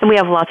 and we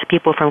have lots of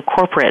people from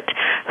corporate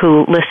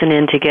who listen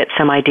in to get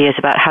some ideas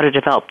about how to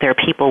develop their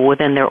people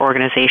within their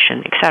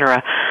organization, et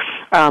cetera.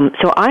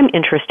 So I'm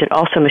interested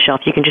also, Michelle,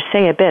 if you can just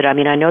say a bit. I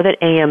mean, I know that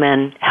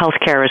AMN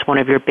Healthcare is one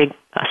of your big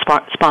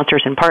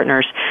sponsors and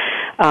partners.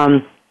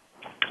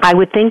 I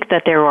would think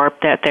that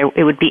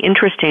it would be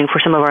interesting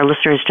for some of our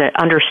listeners to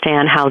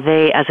understand how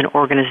they, as an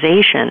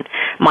organization,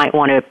 might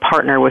want to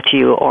partner with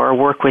you or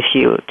work with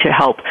you to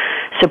help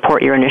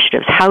support your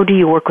initiatives. How do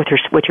you work with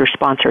your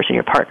sponsors and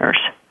your partners?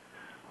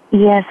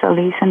 Yes,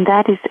 Elise, and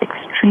that is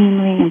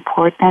extremely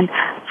important.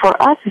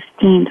 For us as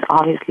teams,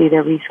 obviously,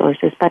 the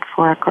resources, but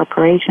for our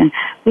corporation,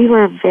 we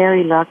were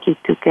very lucky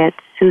to get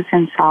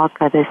Susan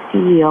Salka, the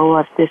CEO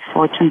of this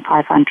Fortune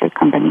 500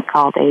 company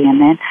called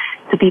AMN,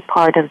 to be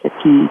part of the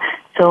team.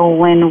 So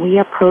when we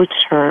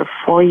approached her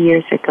 4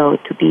 years ago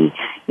to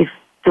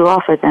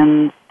offer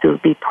them to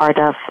be part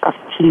of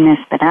Team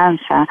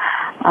Esperanza,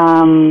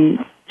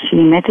 she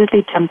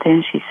immediately jumped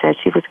in. She said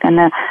she was going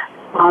to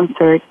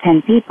sponsor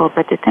 10 people,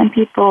 but the 10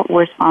 people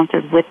were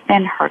sponsored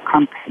within her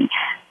company.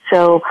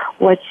 So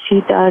what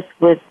she does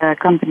with the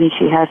company,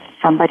 she has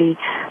somebody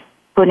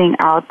putting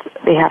out,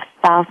 they have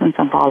thousands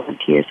of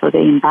volunteers, so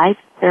they invite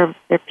their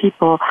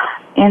people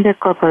in their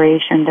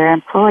corporation, their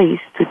employees,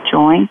 to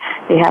join.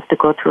 They have to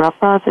go through a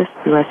process,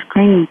 through a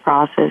screening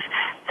process,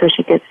 so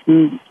she gets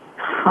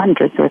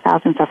hundreds or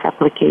thousands of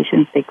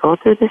applications. They go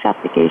through these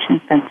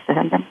applications and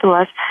send them to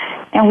us,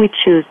 and we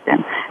choose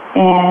them.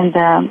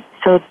 And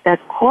so the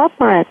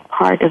corporate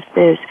part of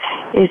this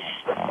is,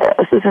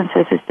 Susan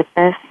says, is the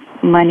best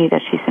money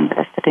that she's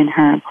invested in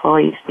her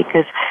employees,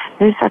 because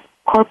there's a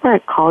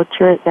corporate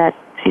culture that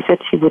she said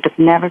she would have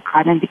never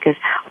gotten, because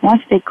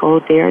once they go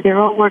there, they're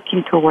all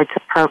working towards a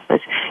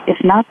purpose.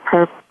 It's not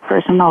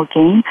personal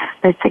gain,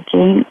 but it's a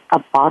gain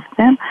above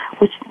them,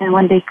 which then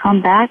when they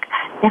come back,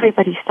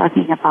 everybody's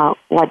talking about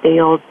what they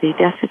all did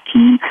as a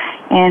team,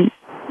 and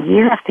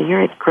year after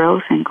year it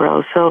grows and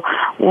grows. So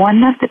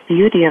one of the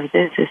beauty of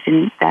this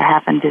that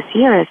happened this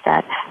year is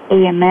that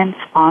AMN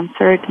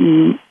sponsored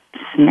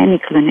many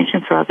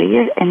clinicians throughout the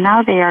years, and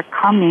now they are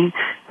coming,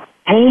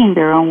 paying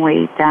their own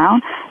way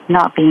down,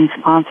 not being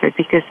sponsored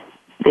because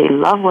they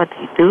love what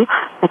they do,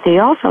 but they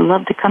also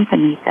love the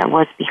company that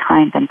was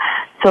behind them.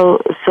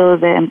 So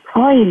the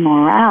employee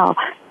morale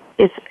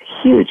is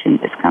huge in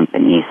this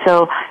company.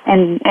 So,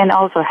 and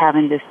also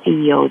having the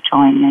CEO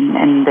join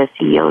and the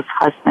CEO's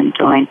husband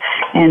join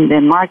and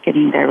the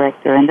marketing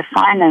director and the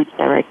finance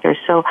director.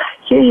 So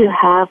here you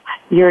have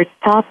your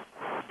top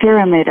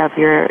pyramid of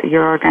your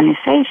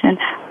organization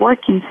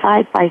working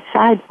side by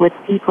side with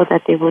people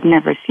that they would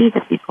never see,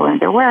 the people in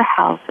their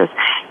warehouses.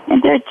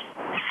 And they're just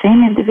the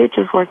same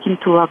individuals working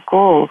to a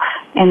goal.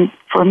 And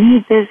for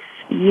me, this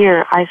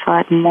year, I saw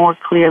it more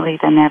clearly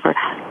than ever.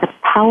 The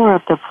power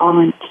of the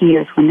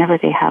volunteers, whenever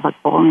they have a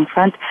goal in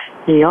front,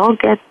 they all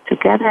get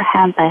together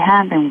hand by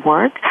hand and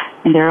work,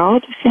 and they're all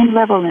the same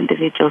level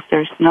individuals.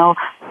 There's no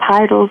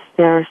titles,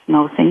 there's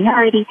no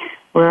seniority.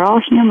 We're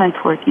all humans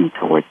working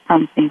towards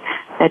something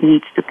that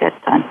needs to get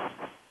done.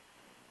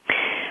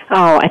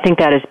 Oh, I think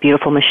that is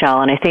beautiful,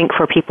 Michelle. And I think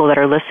for people that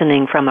are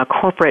listening from a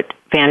corporate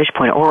vantage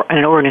point or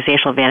an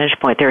organizational vantage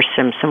point, there's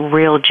some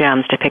real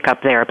gems to pick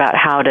up there about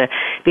how to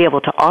be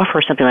able to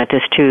offer something like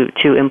this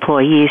to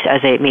employees as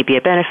maybe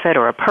a benefit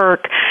or a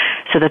perk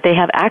so that they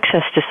have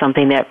access to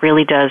something that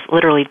really does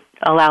literally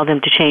allow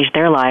them to change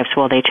their lives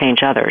while they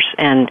change others.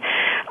 And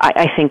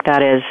I think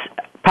that is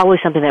probably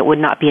something that would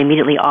not be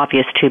immediately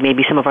obvious to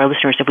maybe some of our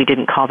listeners if we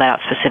didn't call that out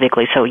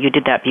specifically. So you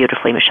did that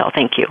beautifully, Michelle.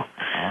 Thank you.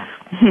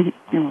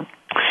 You're welcome.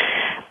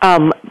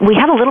 We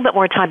have a little bit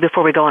more time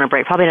before we go on a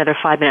break, probably another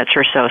 5 minutes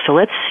or so. So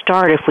let's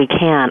start if we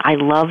can.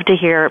 I'd love to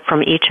hear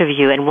from each of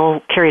you, and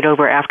we'll carry it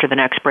over after the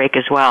next break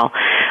as well,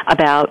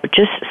 about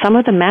just some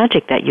of the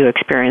magic that you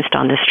experienced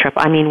on this trip.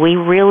 I mean, we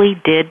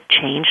really did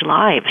change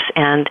lives,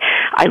 and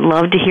I'd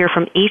love to hear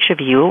from each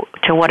of you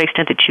to what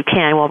extent that you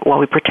can while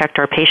we protect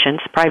our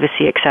patients'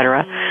 privacy, et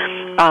cetera,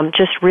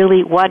 just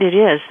really what it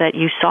is that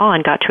you saw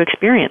and got to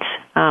experience.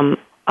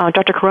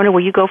 Dr. Corona,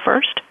 will you go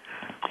first?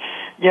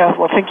 Yeah,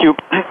 well, thank you.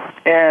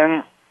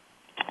 And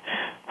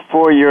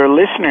for your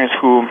listeners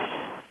who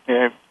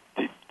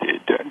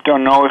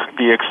don't know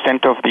the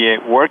extent of the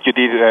work you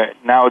did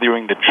now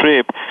during the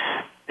trip,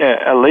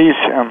 Elise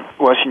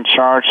was in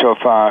charge of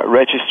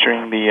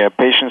registering the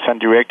patients and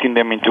directing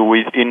them into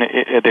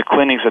the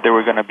clinics that they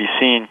were going to be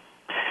seeing.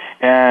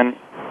 And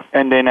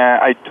then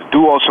I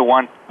do also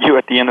want you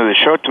at the end of the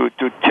show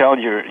to tell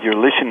your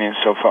listeners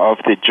of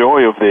the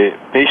joy of the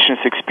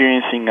patients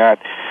experiencing that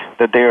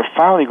they are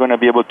finally going to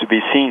be able to be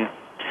seen.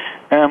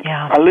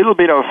 A little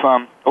bit of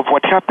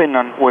what happened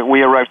when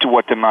we arrived to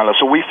Guatemala.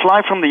 So we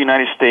fly from the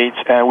United States.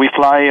 We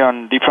fly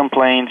on different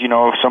planes. You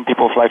know, some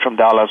people fly from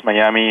Dallas,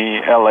 Miami,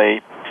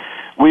 L.A.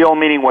 We all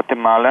meet in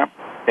Guatemala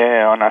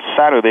on a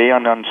Saturday,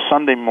 and on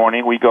Sunday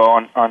morning we go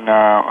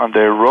on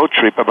the road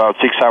trip about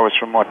 6 hours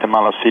from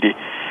Guatemala City.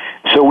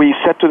 So we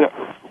get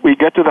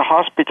to the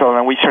hospital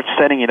and we start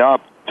setting it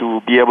up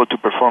to be able to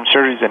perform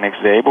surgeries the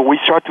next day. But we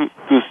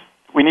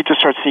need to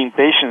start seeing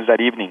patients that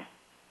evening.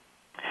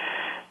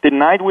 The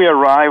night we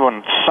arrived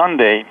on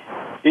Sunday,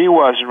 it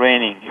was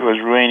raining. It was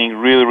raining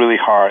really, really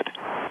hard.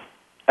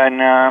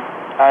 And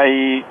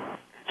I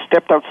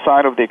stepped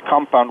outside of the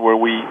compound where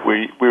we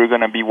were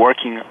going to be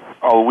working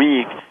all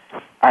week,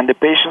 and the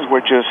patients were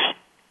just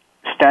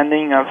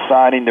standing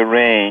outside in the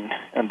rain,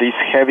 and this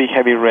heavy,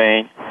 heavy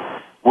rain,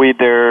 with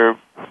their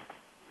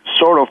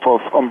sort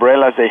of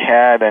umbrellas they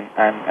had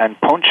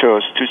and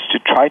ponchos to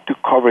try to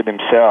cover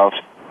themselves.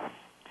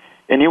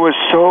 And it was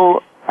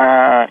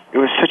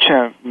such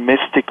a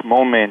mystic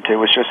moment. It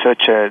was just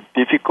such a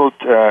difficult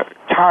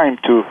time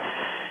to,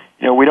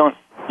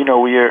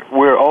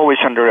 we're always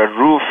under a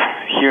roof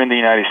here in the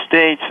United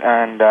States,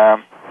 and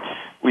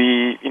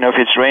if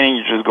it's raining,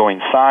 you just go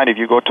inside. If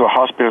you go to a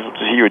hospital to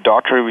see your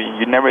doctor,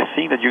 you never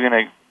think that you're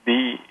going to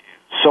be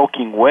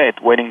soaking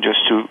wet, waiting just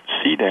to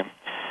see them.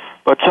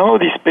 But some of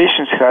these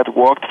patients had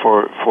walked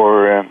for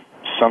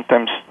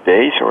sometimes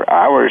days or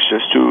hours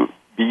just to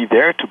be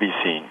there to be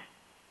seen.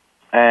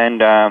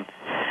 And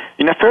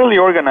in a fairly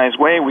organized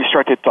way, we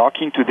started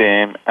talking to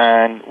them,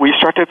 and we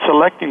started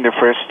selecting the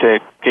first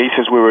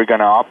cases we were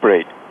going to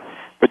operate.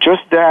 But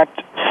just that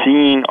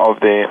scene of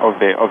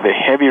the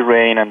heavy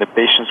rain and the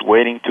patients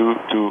waiting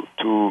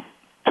to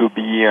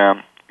be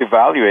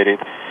evaluated,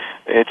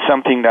 it's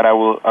something that I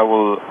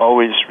will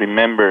always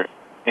remember.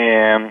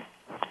 And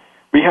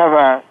we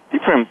have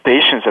different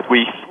patients that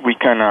we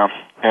can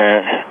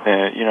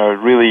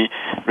really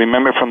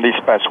remember from this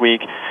past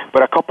week.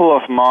 But a couple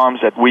of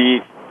moms that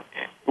we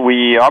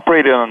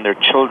operated on their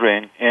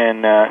children,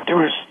 and there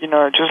was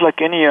just like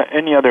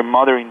any other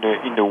mother in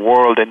the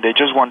world, and they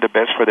just want the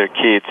best for their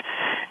kids.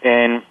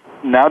 And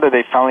now that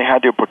they finally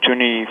had the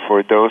opportunity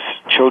for those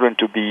children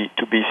to be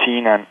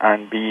seen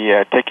and be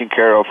taken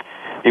care of,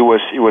 it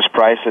was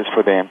priceless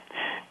for them.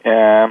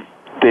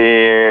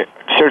 The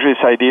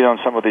surgeries I did on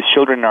some of these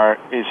children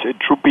is a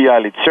droopy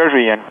eyelid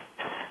surgery, and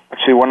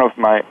actually one of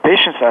my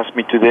patients asked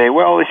me today,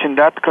 well, isn't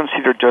that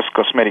considered just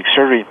cosmetic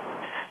surgery?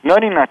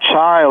 Not in a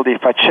child.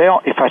 If a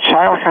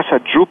child has a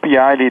droopy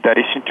eyelid that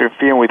is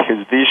interfering with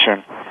his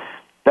vision,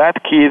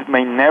 that kid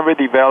may never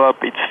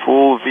develop its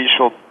full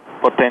visual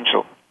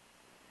potential.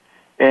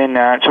 And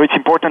so it's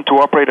important to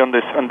operate on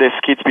these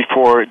kids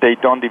before they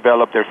don't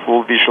develop their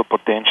full visual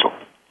potential.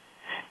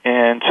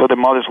 And so the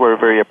mothers were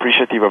very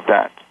appreciative of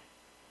that.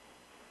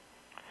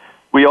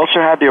 We also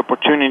had the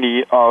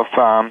opportunity of,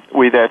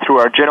 through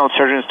our general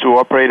surgeons, to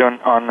operate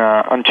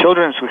on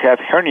children who have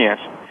hernias.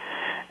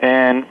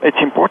 And it's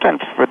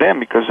important for them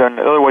because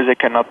otherwise they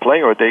cannot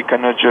play or they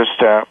cannot just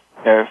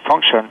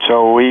function.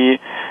 So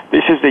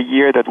this is the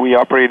year that we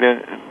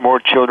operated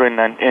more children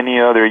than any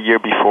other year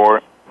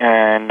before.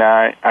 And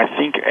I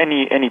think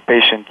any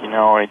patient,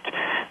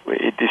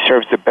 it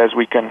deserves the best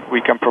we can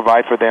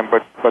provide for them.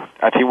 But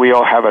I think we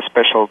all have a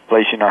special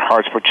place in our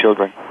hearts for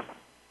children.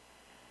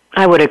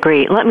 I would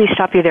agree. Let me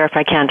stop you there if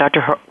I can,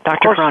 Dr.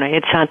 Corona.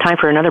 It's time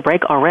for another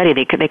break already.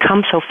 They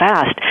come so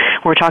fast.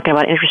 We're talking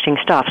about interesting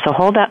stuff. So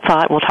hold that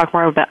thought. We'll talk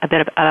more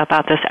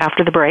about this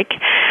after the break.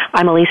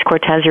 I'm Elise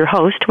Cortez, your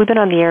host. We've been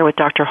on the air with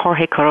Dr.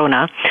 Jorge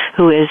Corona,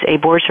 who is a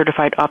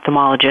board-certified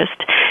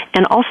ophthalmologist,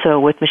 and also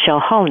with Michelle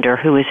Hollander,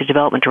 who is the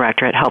development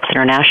director at Helps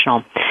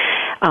International.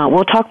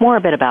 We'll talk more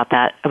a bit about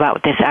that,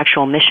 about this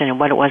actual mission and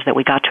what it was that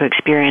we got to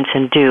experience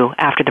and do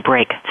after the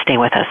break. Stay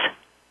with us.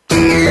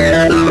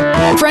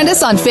 Friend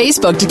us on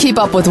Facebook to keep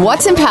up with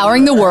what's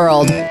empowering the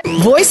world.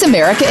 Voice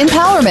America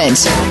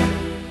Empowerment.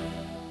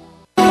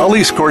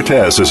 Elise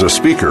Cortez is a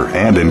speaker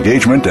and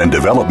engagement and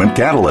development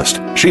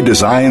catalyst. She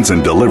designs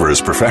and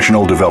delivers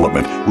professional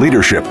development,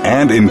 leadership,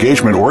 and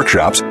engagement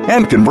workshops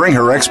and can bring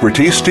her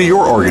expertise to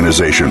your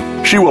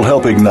organization. She will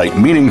help ignite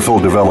meaningful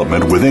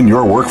development within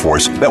your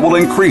workforce that will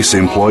increase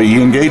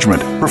employee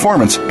engagement,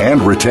 performance,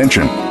 and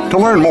retention. To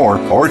learn more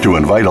or to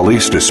invite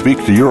Elise to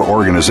speak to your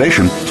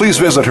organization, please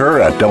visit her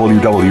at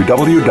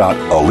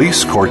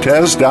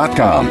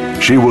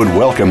www.elisecortez.com. She would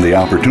welcome the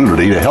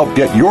opportunity to help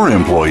get your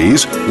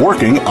employees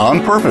working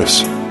on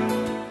purpose.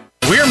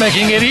 We're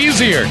making it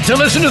easier to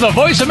listen to the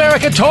Voice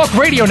America Talk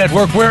Radio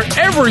Network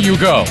wherever you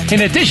go.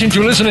 In addition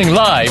to listening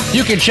live,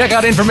 you can check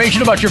out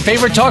information about your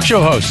favorite talk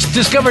show hosts,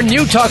 discover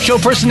new talk show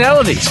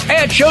personalities,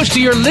 add shows to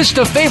your list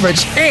of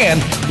favorites,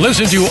 and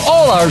listen to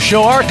all our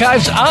show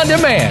archives on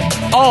demand.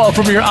 All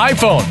from your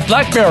iPhone,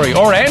 BlackBerry,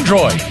 or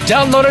Android.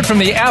 Download it from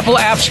the Apple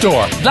App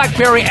Store,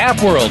 BlackBerry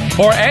App World,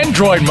 or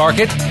Android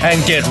Market,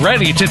 and get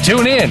ready to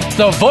tune in.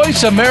 The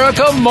Voice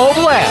America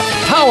mobile app,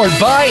 powered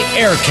by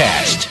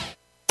Aircast.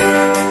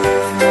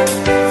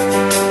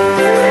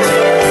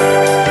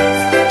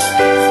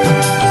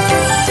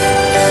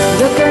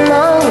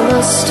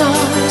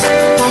 Stars,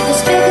 life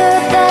is bigger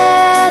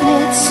than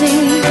it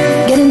seems.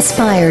 Get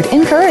inspired,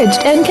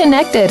 encouraged, and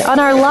connected on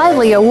our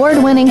lively,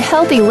 award-winning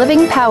Healthy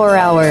Living Power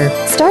Hour.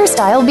 Star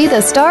Style Be the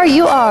Star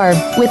You Are,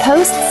 with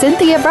hosts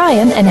Cynthia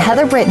Bryan and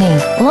Heather Brittany.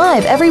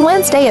 Live every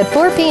Wednesday at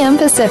 4 p.m.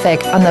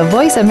 Pacific on the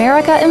Voice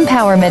America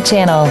Empowerment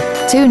Channel.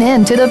 Tune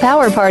in to the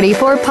Power Party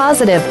for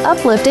positive,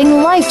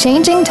 uplifting,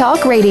 life-changing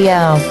talk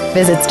radio.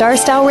 Visit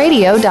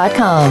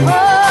starstyleradio.com.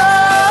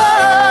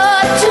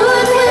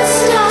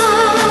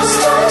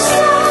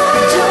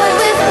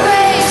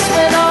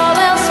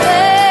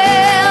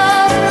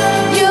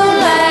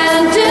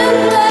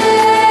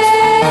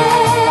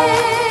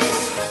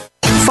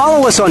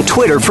 Follow us on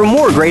Twitter for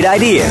more great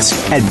ideas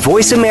at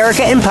Voice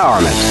America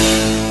Empowerment.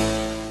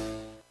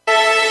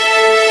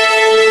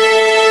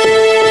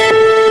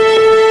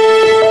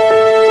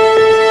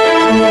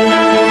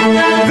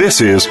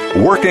 This is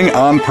Working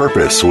on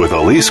Purpose with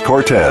Elise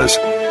Cortez.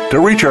 To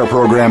reach our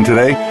program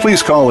today,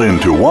 please call in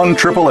to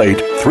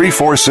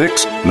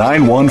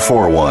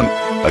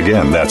 1-888-346-9141.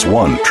 Again, that's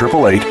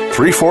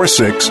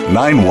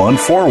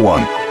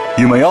 1-888-346-9141.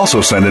 You may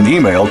also send an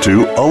email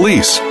to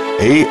Elise,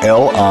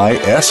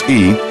 ALISE,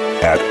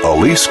 at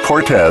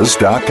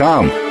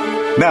EliseCortez.com.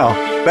 Now,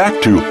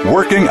 back to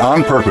Working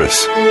on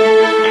Purpose.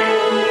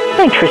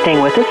 Thanks for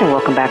staying with us and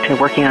welcome back to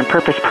the Working on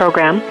Purpose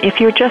program.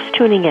 If you're just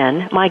tuning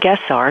in, my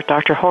guests are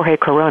Dr. Jorge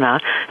Corona,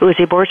 who is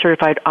a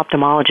board-certified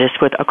ophthalmologist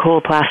with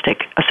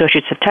Oculoplastic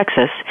Associates of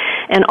Texas,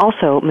 and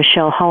also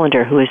Michelle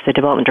Hollander, who is the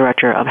development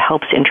director of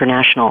Helps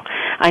International.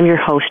 I'm your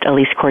host,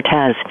 Elise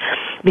Cortez.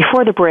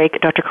 Before the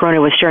break, Dr. Corona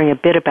was sharing a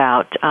bit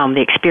about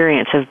the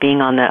experience of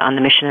being on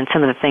the mission and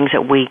some of the things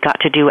that we got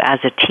to do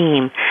as a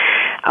team.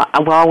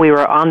 While we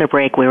were on the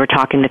break, we were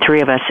talking, the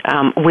three of us.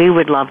 We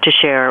would love to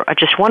share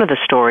just one of the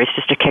stories,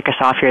 just to kick us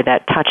off here,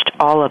 that touched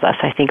all of us.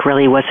 I think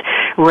really was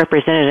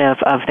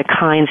representative of the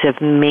kinds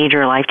of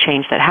major life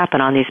change that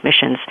happen on these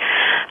missions.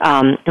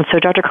 And so,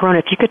 Dr. Corona,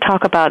 if you could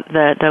talk about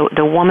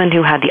the woman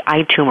who had the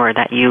eye tumor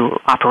that you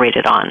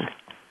operated on.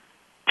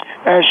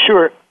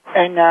 Sure.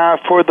 And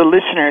for the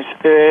listeners,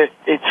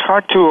 it's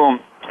hard to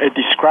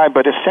describe,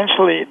 but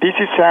essentially this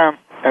is a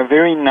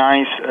very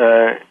nice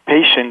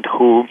patient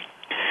who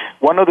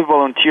one of the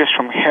volunteers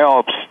from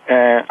Helps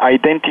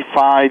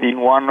identified in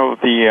one of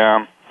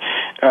the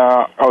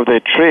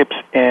trips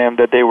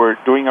that they were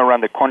doing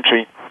around the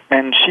country,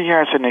 and she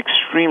has an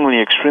extremely,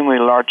 extremely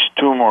large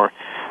tumor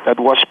that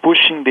was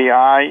pushing the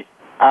eye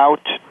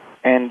out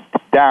and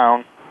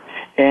down,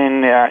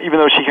 and even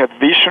though she had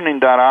vision in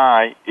that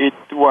eye, it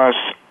was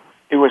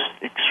It was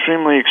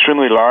extremely,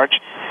 extremely large,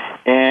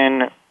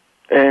 and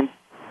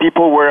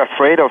people were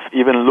afraid of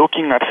even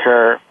looking at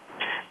her.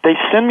 They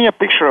sent me a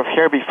picture of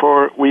her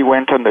before we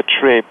went on the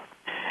trip,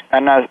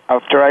 and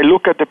after I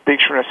looked at the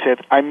picture, I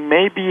said, I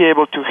may be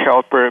able to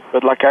help her,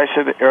 but like I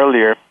said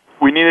earlier,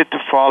 we needed to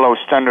follow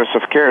standards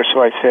of care,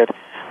 so I said,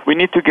 we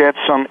need to get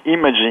some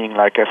imaging,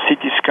 like a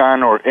CT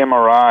scan or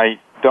MRI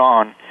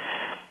done.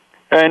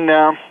 And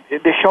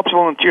the HELPS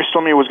volunteers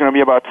told me it was going to be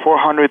about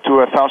 $400 to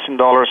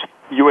 $1,000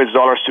 US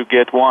dollars to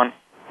get one.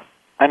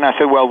 And I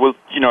said, well,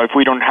 if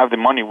we don't have the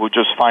money, we'll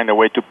just find a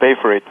way to pay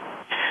for it.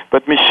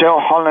 But Michelle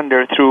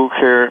Hollander, through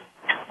her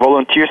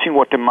volunteers in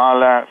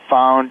Guatemala,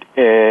 found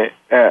an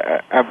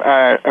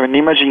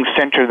imaging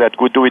center that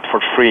would do it for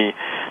free.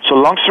 So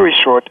long story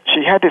short,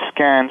 she had the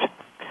scans.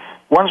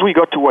 Once we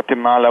got to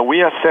Guatemala,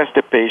 we assessed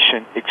the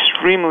patient,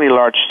 extremely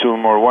large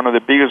tumor, one of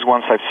the biggest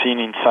ones I've seen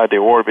inside the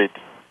orbit.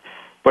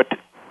 But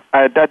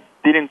that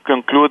didn't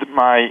conclude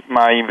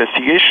my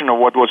investigation of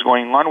what was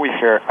going on with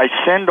her. I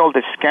sent all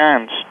the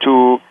scans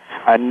to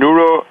a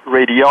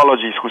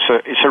neuroradiologist,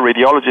 is a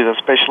radiologist that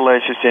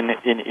specializes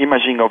in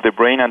imaging of the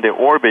brain and the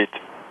orbit,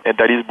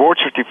 that is board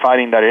certified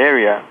in that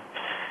area,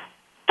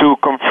 to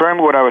confirm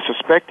what I was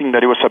suspecting,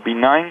 that it was a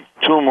benign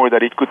tumor,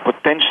 that it could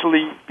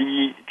potentially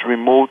be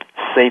removed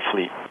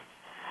safely.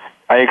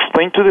 I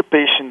explained to the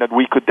patient that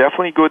we could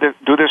definitely do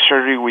the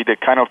surgery with the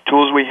kind of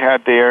tools we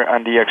had there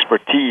and the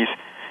expertise,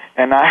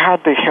 and I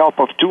had the help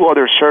of two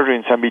other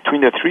surgeons, and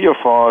between the three of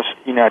us,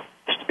 in a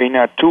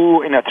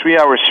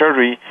 3-hour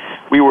surgery,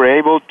 we were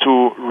able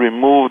to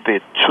remove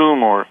the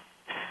tumor.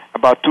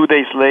 About 2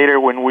 days later,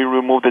 when we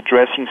removed the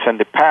dressings and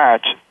the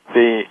patch,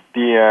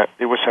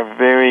 it was a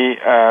very,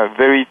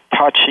 very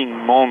touching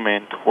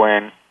moment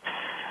when,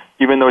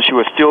 even though she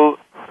was still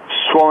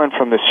swollen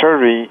from the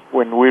surgery,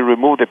 when we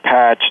removed the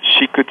patch,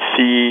 she could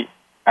see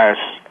as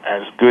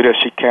good as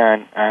she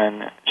can,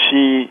 and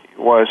she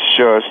was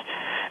just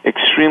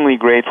extremely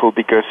grateful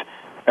because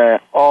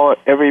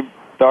every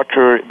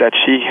doctor that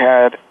she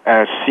had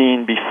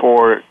seen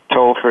before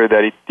told her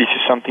that this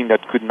is something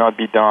that could not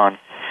be done.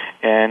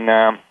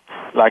 And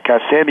like I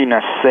said, in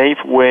a safe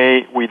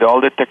way, with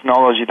all the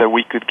technology that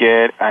we could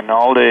get and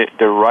all the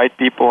right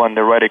people and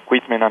the right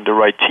equipment and the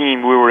right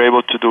team, we were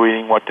able to do it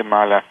in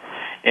Guatemala.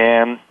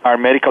 And our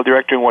medical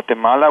director in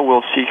Guatemala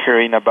will see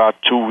her in about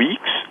 2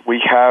 weeks.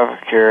 We have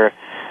her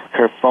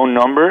phone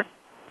number,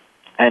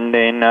 and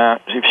then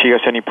if she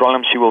has any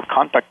problems, she will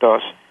contact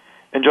us.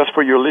 And just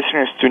for your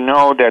listeners to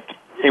know that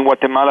in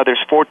Guatemala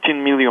there's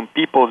 14 million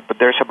people, but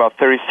there's about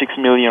 36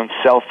 million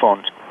cell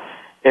phones.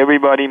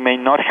 Everybody may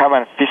not have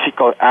a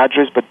physical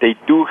address, but they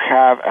do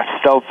have a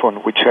cell phone,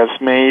 which has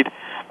made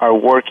our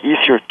work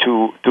easier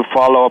to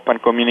follow up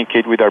and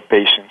communicate with our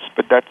patients.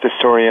 But that's the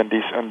story on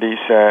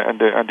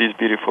this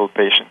beautiful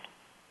patient.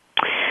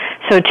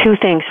 So two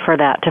things for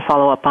that to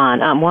follow up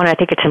on. One, I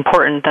think it's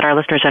important that our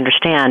listeners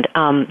understand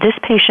this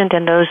patient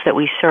and those that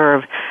we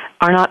serve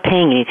are not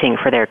paying anything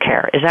for their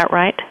care. Is that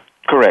right?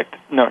 Correct.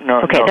 No.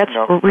 Okay, that's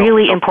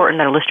really important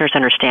that our listeners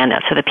understand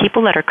that. So the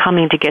people that are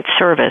coming to get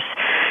service,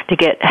 to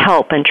get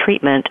help and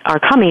treatment, are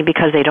coming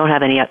because they don't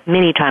have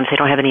many times they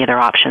don't have any other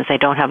options. They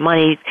don't have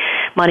money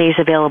is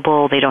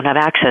available, they don't have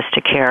access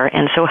to care,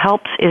 and so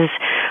HELPS is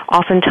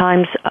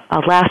oftentimes a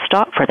last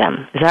stop for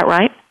them. Is that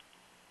right?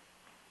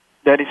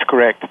 That is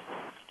correct.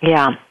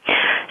 Yeah.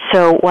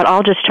 So what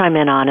I'll just chime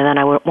in on, and then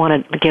I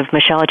want to give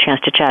Michelle a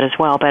chance to chat as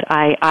well, but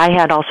I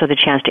had also the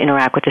chance to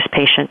interact with this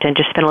patient and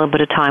just spend a little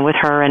bit of time with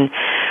her and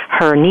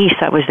her niece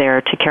that was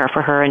there to care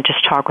for her and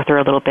just talk with her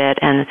a little bit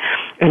and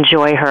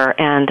enjoy her.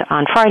 And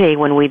on Friday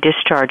when we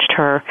discharged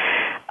her,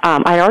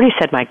 I already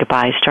said my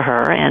goodbyes to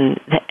her and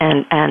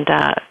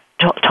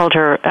told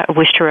her,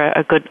 wished her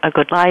a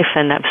good life,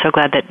 and I'm so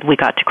glad that we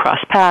got to cross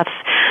paths.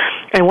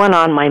 I went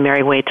on my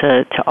merry way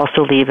to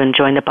also leave and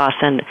join the bus,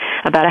 and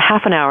about a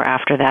half an hour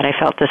after that, I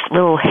felt this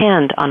little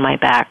hand on my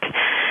back,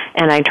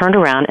 and I turned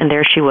around, and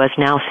there she was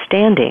now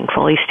standing,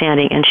 fully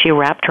standing, and she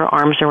wrapped her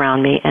arms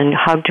around me and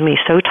hugged me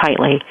so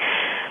tightly,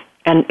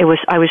 and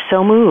I was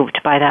so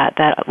moved by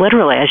that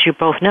literally, as you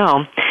both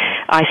know,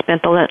 I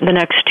spent the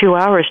next 2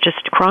 hours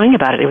just crying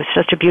about it. It was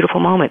such a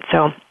beautiful moment,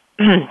 so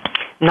I'm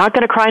not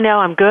going to cry now.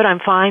 I'm good. I'm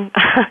fine.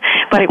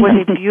 But it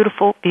was a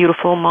beautiful,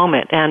 beautiful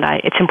moment. And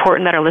it's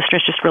important that our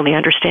listeners just really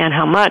understand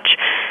how much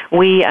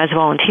we as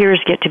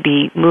volunteers get to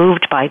be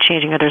moved by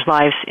changing others'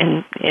 lives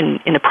in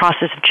the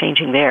process of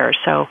changing theirs.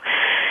 So,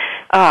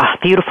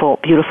 beautiful,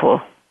 beautiful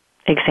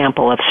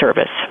example of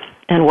service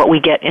and what we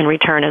get in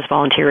return as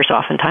volunteers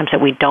oftentimes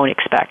that we don't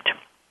expect.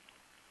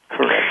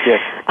 Correct,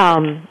 yes.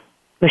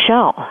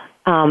 Michelle,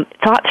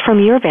 thoughts from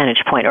your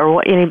vantage point,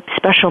 or any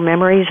special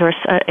memories or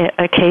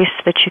a case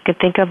that you could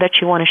think of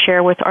that you want to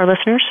share with our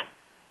listeners?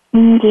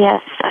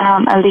 Yes,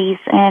 Elise,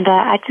 and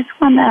I just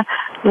want to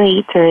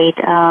reiterate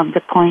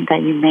the point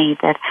that you made,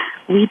 that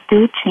we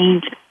do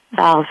change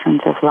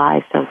thousands of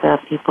lives of the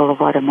people of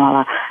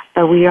Guatemala, but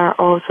but we are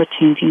also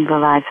changing the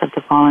lives of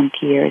the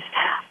volunteers.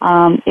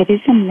 It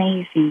is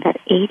amazing that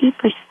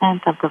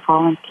 80% of the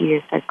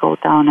volunteers that go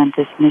down on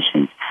these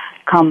missions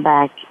come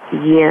back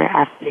year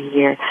after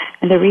year.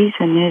 And the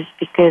reason is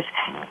because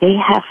they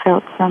have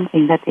felt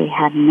something that they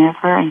had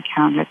never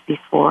encountered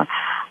before.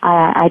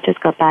 I just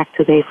got back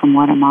today from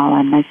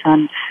Guatemala, and my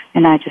son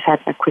and I just had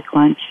a quick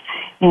lunch.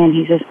 And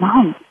he says,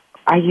 Mom,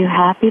 are you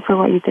happy for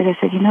what you did? I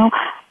said,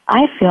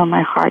 I feel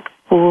my heart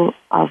full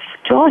of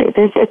joy.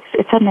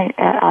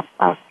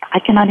 I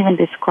cannot even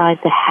describe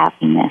the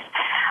happiness.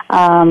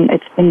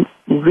 It's been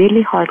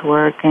really hard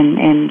work,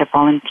 and the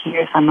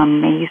volunteers, I'm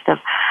amazed of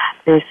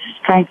their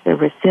strength, their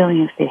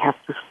resilience. They have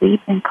to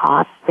sleep in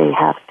cots. They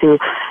have to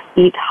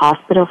eat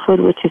hospital food,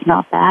 which is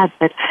not bad,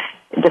 but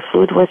the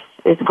food was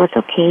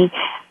okay.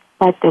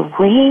 But the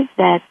way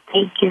that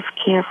they give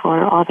care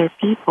for other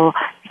people,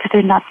 because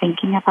they're not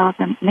thinking about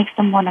them, makes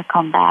them want to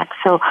come back.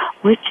 So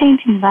we're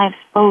changing lives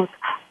both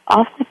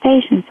of the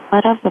patients,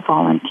 but of the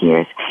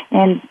volunteers.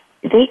 And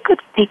they could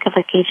take a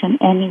vacation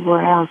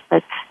anywhere else,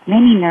 but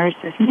many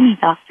nurses, many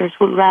doctors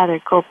would rather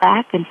go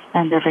back and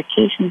spend their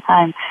vacation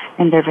time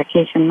and their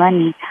vacation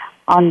money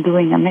on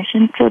doing a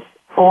mission trip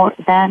or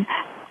than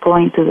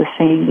going to the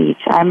same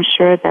beach. I'm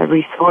sure that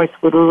resorts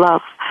would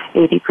love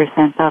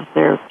 80% of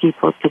their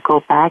people to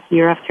go back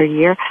year after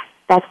year.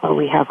 That's what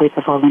we have with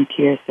the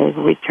volunteers, the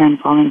return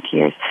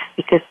volunteers,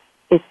 because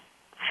it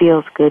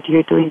feels good.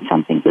 You're doing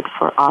something good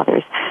for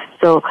others.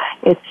 So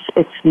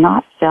it's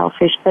not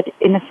selfish, but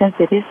in a sense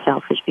it is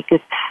selfish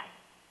because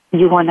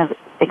you want to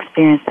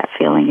experience that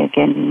feeling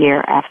again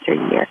year after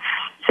year.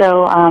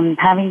 So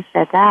having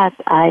said that,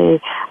 I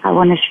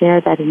want to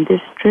share that in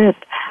this trip,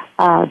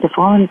 the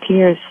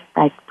volunteers,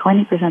 like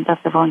 20% of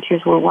the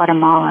volunteers were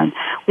Guatemalan,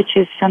 which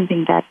is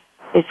something that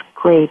is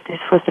great. This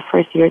was the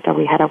first year that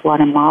we had a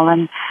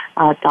Guatemalan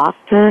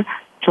doctor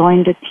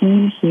join the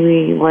team.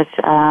 He was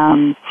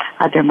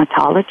a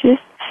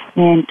dermatologist,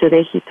 and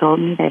today he told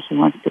me that he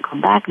wants to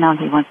come back. Now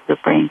he wants to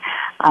bring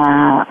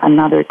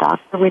another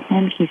doctor with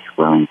him. He's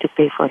willing to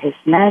pay for his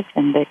meds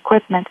and the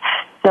equipment.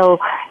 So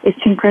it's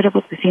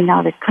incredible to see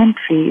now the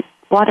country,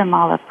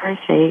 Guatemala per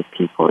se,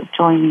 people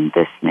joining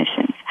this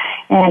mission.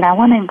 And I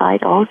want to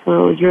invite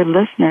also your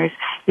listeners,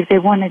 if they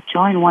want to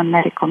join One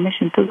Medical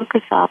Mission, to look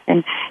us up.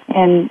 And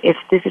if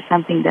this is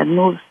something that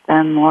moves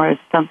them or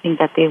something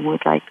that they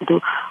would like to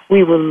do,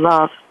 we would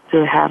love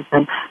to have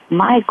them.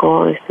 My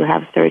goal is to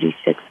have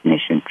 36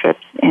 mission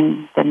trips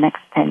in the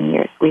next 10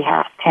 years. We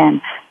have 10,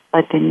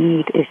 but the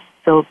need is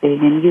so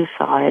big, and you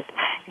saw it.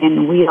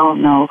 And we all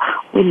know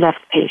we left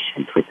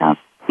patients without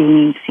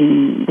being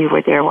seen. We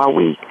were there a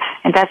week.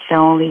 And that's the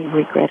only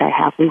regret I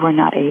have. We were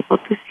not able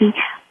to see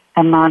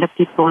the amount of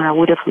people I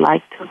would have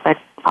liked to, but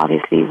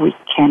obviously we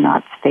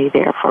cannot stay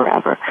there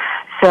forever.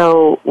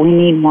 So we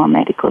need more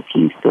medical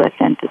teams to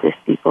attend to these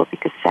people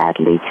because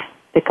sadly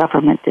the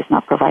government is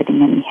not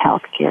providing any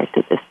health care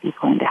to these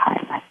people in the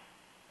highlands.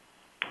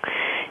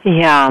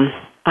 Yeah.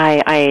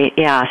 We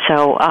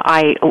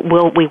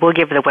will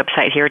give the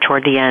website here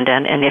toward the end,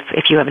 and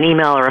if you have an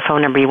email or a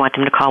phone number you want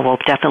them to call, we'll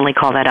definitely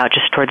call that out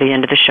just toward the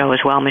end of the show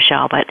as well,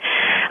 Michelle. But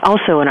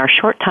also in our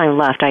short time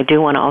left, I do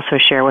want to also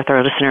share with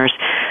our listeners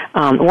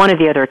one of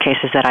the other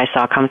cases that I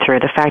saw come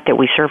through. The fact that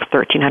we served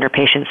 1,300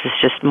 patients is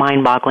just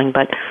mind-boggling,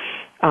 but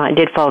I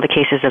did follow the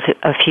cases of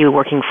a few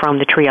working from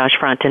the triage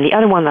front. And the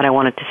other one that I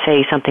wanted to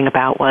say something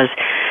about was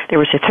there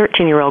was a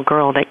 13-year-old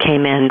girl that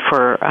came in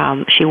for,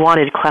 she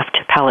wanted cleft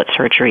palate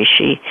surgery.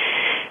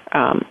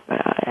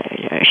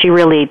 She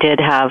really did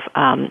have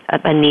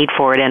a need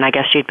for it, and I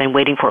guess she'd been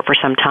waiting for it for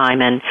some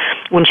time. And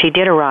when she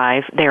did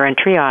arrive there in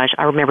triage,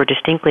 I remember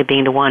distinctly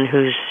being the one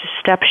whose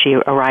step she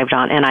arrived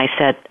on, and I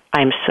said,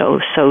 I'm so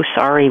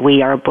sorry.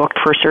 We are booked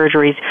for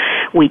surgeries.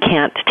 We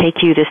can't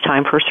take you this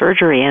time for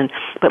surgery,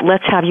 but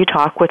let's have you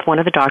talk with one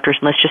of the doctors,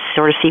 and let's just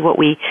sort of see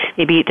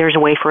maybe there's a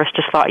way for us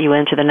to slot you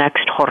into the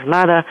next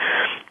jornada.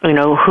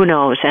 Who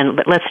knows?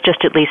 And let's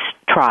just at least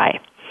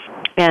try.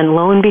 And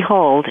lo and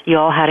behold, you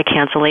all had a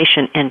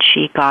cancellation, and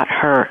she got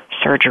her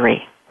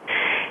surgery.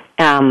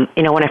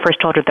 When I first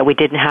told her that we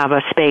didn't have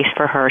a space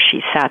for her,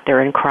 she sat there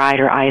and cried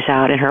her eyes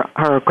out, and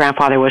her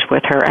grandfather was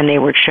with her, and they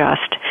were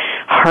just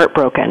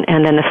heartbroken.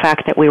 And then the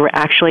fact that we were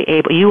actually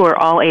you were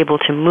all able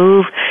to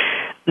move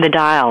the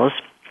dials,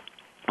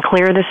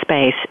 clear the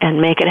space,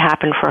 and make it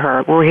happen for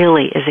her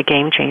really is a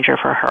game changer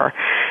for her.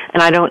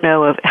 And I don't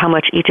know how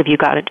much each of you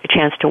got a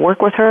chance to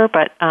work with her,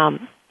 but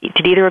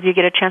did either of you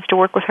get a chance to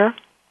work with her?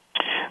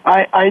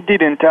 I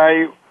didn't.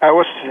 I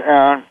was.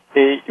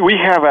 We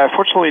have,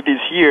 fortunately,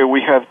 this year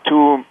we have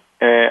two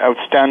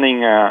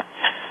outstanding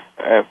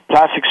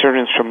plastic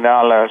surgeons from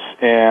Dallas,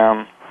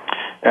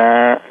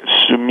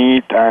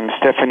 Sumit and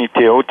Stephanie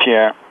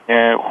Teotia,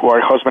 who are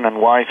husband and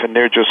wife, and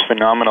they're just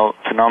phenomenal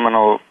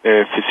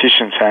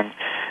physicians and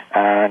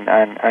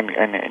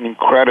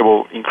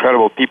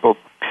incredible people.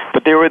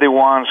 But they were the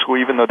ones who,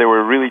 even though they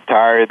were really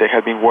tired, they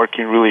had been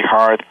working really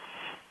hard,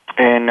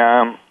 and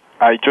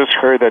I just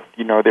heard that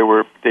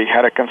they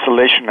had a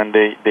cancellation, and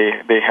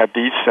they had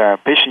this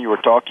patient you were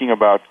talking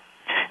about,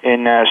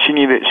 and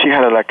she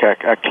had a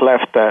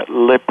cleft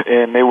lip,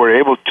 and they were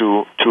able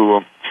to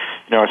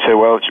say,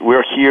 well,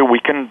 we're here, we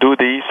can do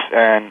this,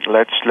 and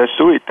let's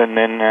do it. And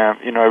then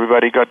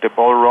everybody got the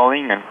ball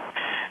rolling,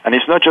 and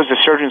it's not just the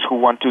surgeons who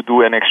want to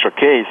do an extra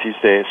case. It's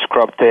the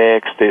scrub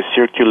techs, the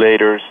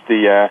circulators,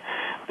 the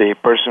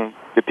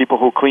people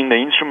who clean the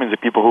instruments, the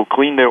people who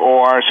clean the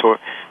OR. So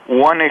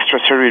one extra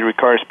surgery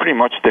requires pretty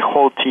much the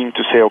whole team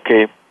to say,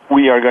 okay,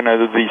 we are going to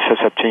do this as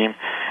a team.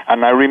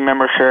 And I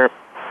remember her.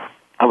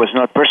 I was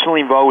not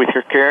personally involved with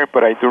her care,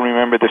 but I do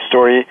remember the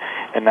story,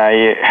 and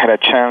I had a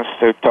chance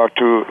to talk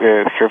to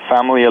her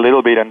family a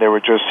little bit, and they were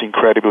just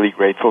incredibly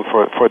grateful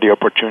for the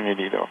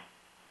opportunity, though.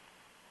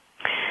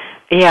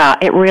 Yeah,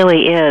 it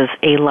really is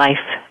a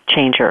life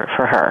changer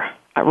for her.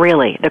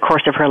 Really, the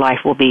course of her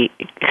life will be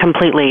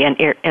completely and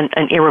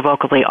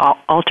irrevocably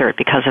altered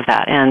because of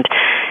that. And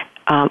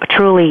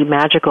truly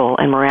magical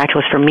and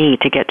miraculous for me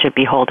to get to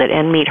behold it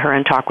and meet her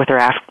and talk with her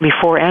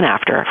before and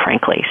after,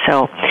 frankly.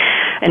 So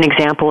an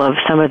example of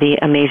some of the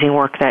amazing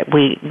work that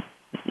we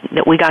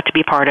got to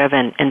be part of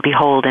and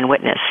behold and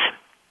witness.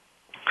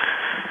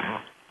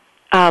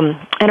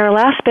 In our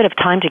last bit of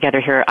time together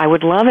here, I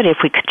would love it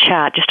if we could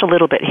chat just a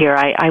little bit here.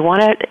 I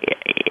want to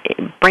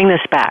bring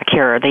this back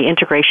here, the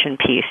integration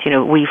piece.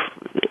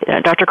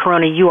 Dr.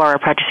 Corona, you are a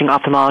practicing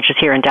ophthalmologist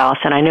here in Dallas,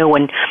 and I know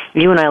when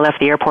you and I left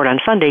the airport on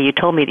Sunday, you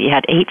told me that you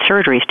had 8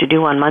 surgeries to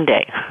do on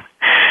Monday.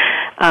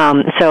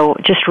 So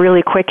just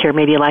really quick here,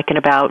 maybe like in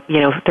about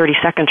 30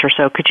 seconds or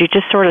so, could you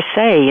just sort of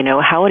say,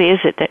 how it is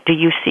that do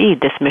you see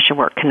this mission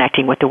work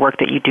connecting with the work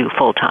that you do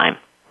full time?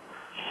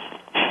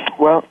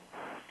 Well,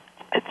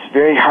 it's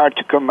very hard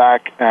to come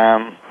back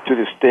to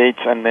the States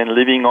and then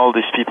leaving all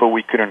these people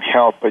we couldn't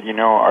help. But,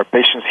 our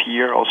patients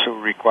here also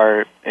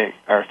require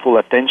our full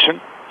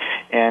attention.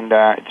 And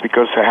it's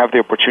because I have the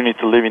opportunity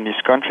to live in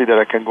this country that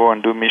I can go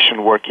and do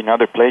mission work in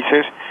other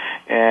places.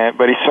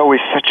 But it's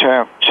always such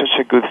a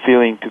good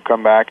feeling to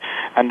come back.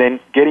 And then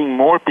getting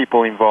more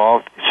people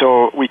involved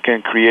so we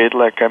can create,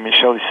 like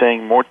Michelle is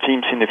saying, more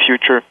teams in the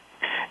future.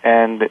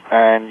 And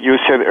you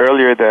said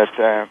earlier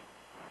that...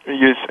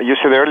 You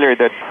said earlier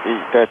that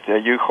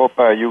you hope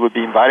you will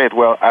be invited.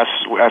 Well, as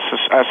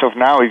of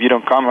now, if you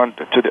don't come on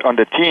the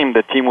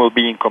team will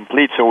be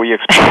incomplete. So we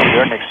expect you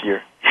there next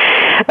year.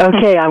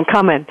 Okay, I'm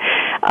coming.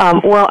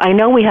 Well, I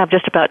know we have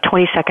just about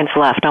 20 seconds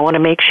left. I want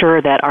to make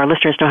sure that our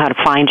listeners know how to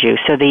find you.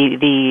 So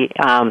the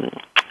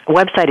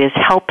website is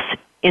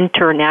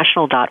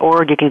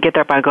helpsinternational.org. You can get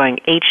there by going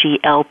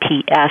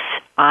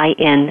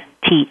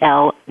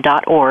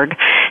HELPSINTL.org.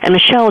 And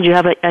Michelle, do you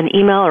have an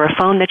email or a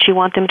phone that you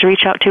want them to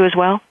reach out to as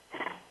well?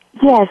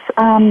 Yes,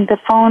 the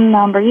phone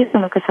number, you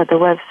can look us at the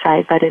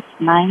website, but it's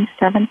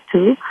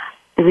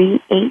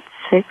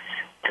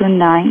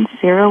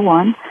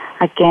 972-386-2901.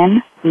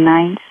 Again,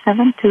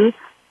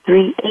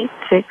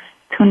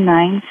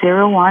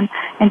 972-386-2901.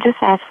 And just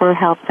ask for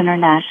Helps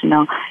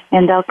International,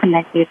 and they'll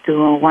connect you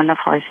to one of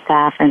our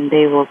staff, and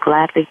they will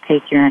gladly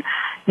take your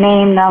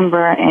name,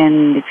 number,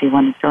 and if you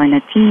want to join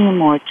a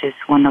team or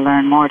just want to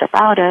learn more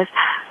about us,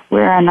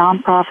 we're a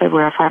nonprofit.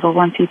 We're a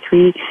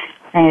 501c3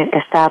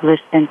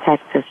 established in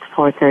Texas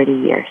for 30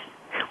 years.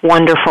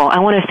 Wonderful. I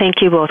want to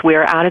thank you both. We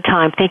are out of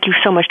time. Thank you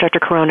so much, Dr.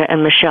 Corona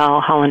and Michelle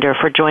Hollander,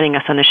 for joining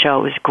us on the show.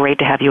 It was great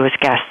to have you as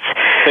guests.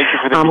 Thank you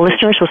for the invitation.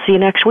 Listeners, we'll see you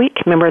next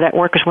week. Remember that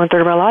work is 1/3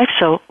 of our life,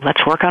 so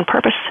let's work on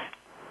purpose.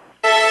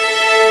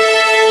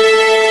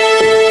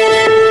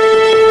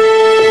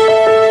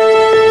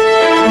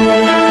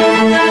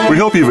 We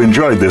hope you've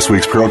enjoyed this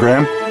week's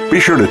program. Be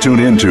sure to tune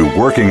in to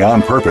Working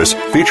on Purpose,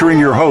 featuring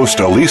your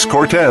host, Elise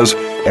Cortez,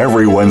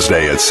 every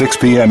Wednesday at 6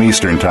 p.m.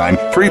 Eastern Time,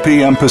 3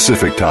 p.m.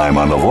 Pacific Time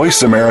on the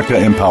Voice America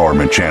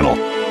Empowerment Channel.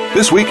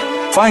 This week,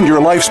 find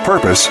your life's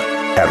purpose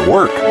at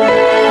work.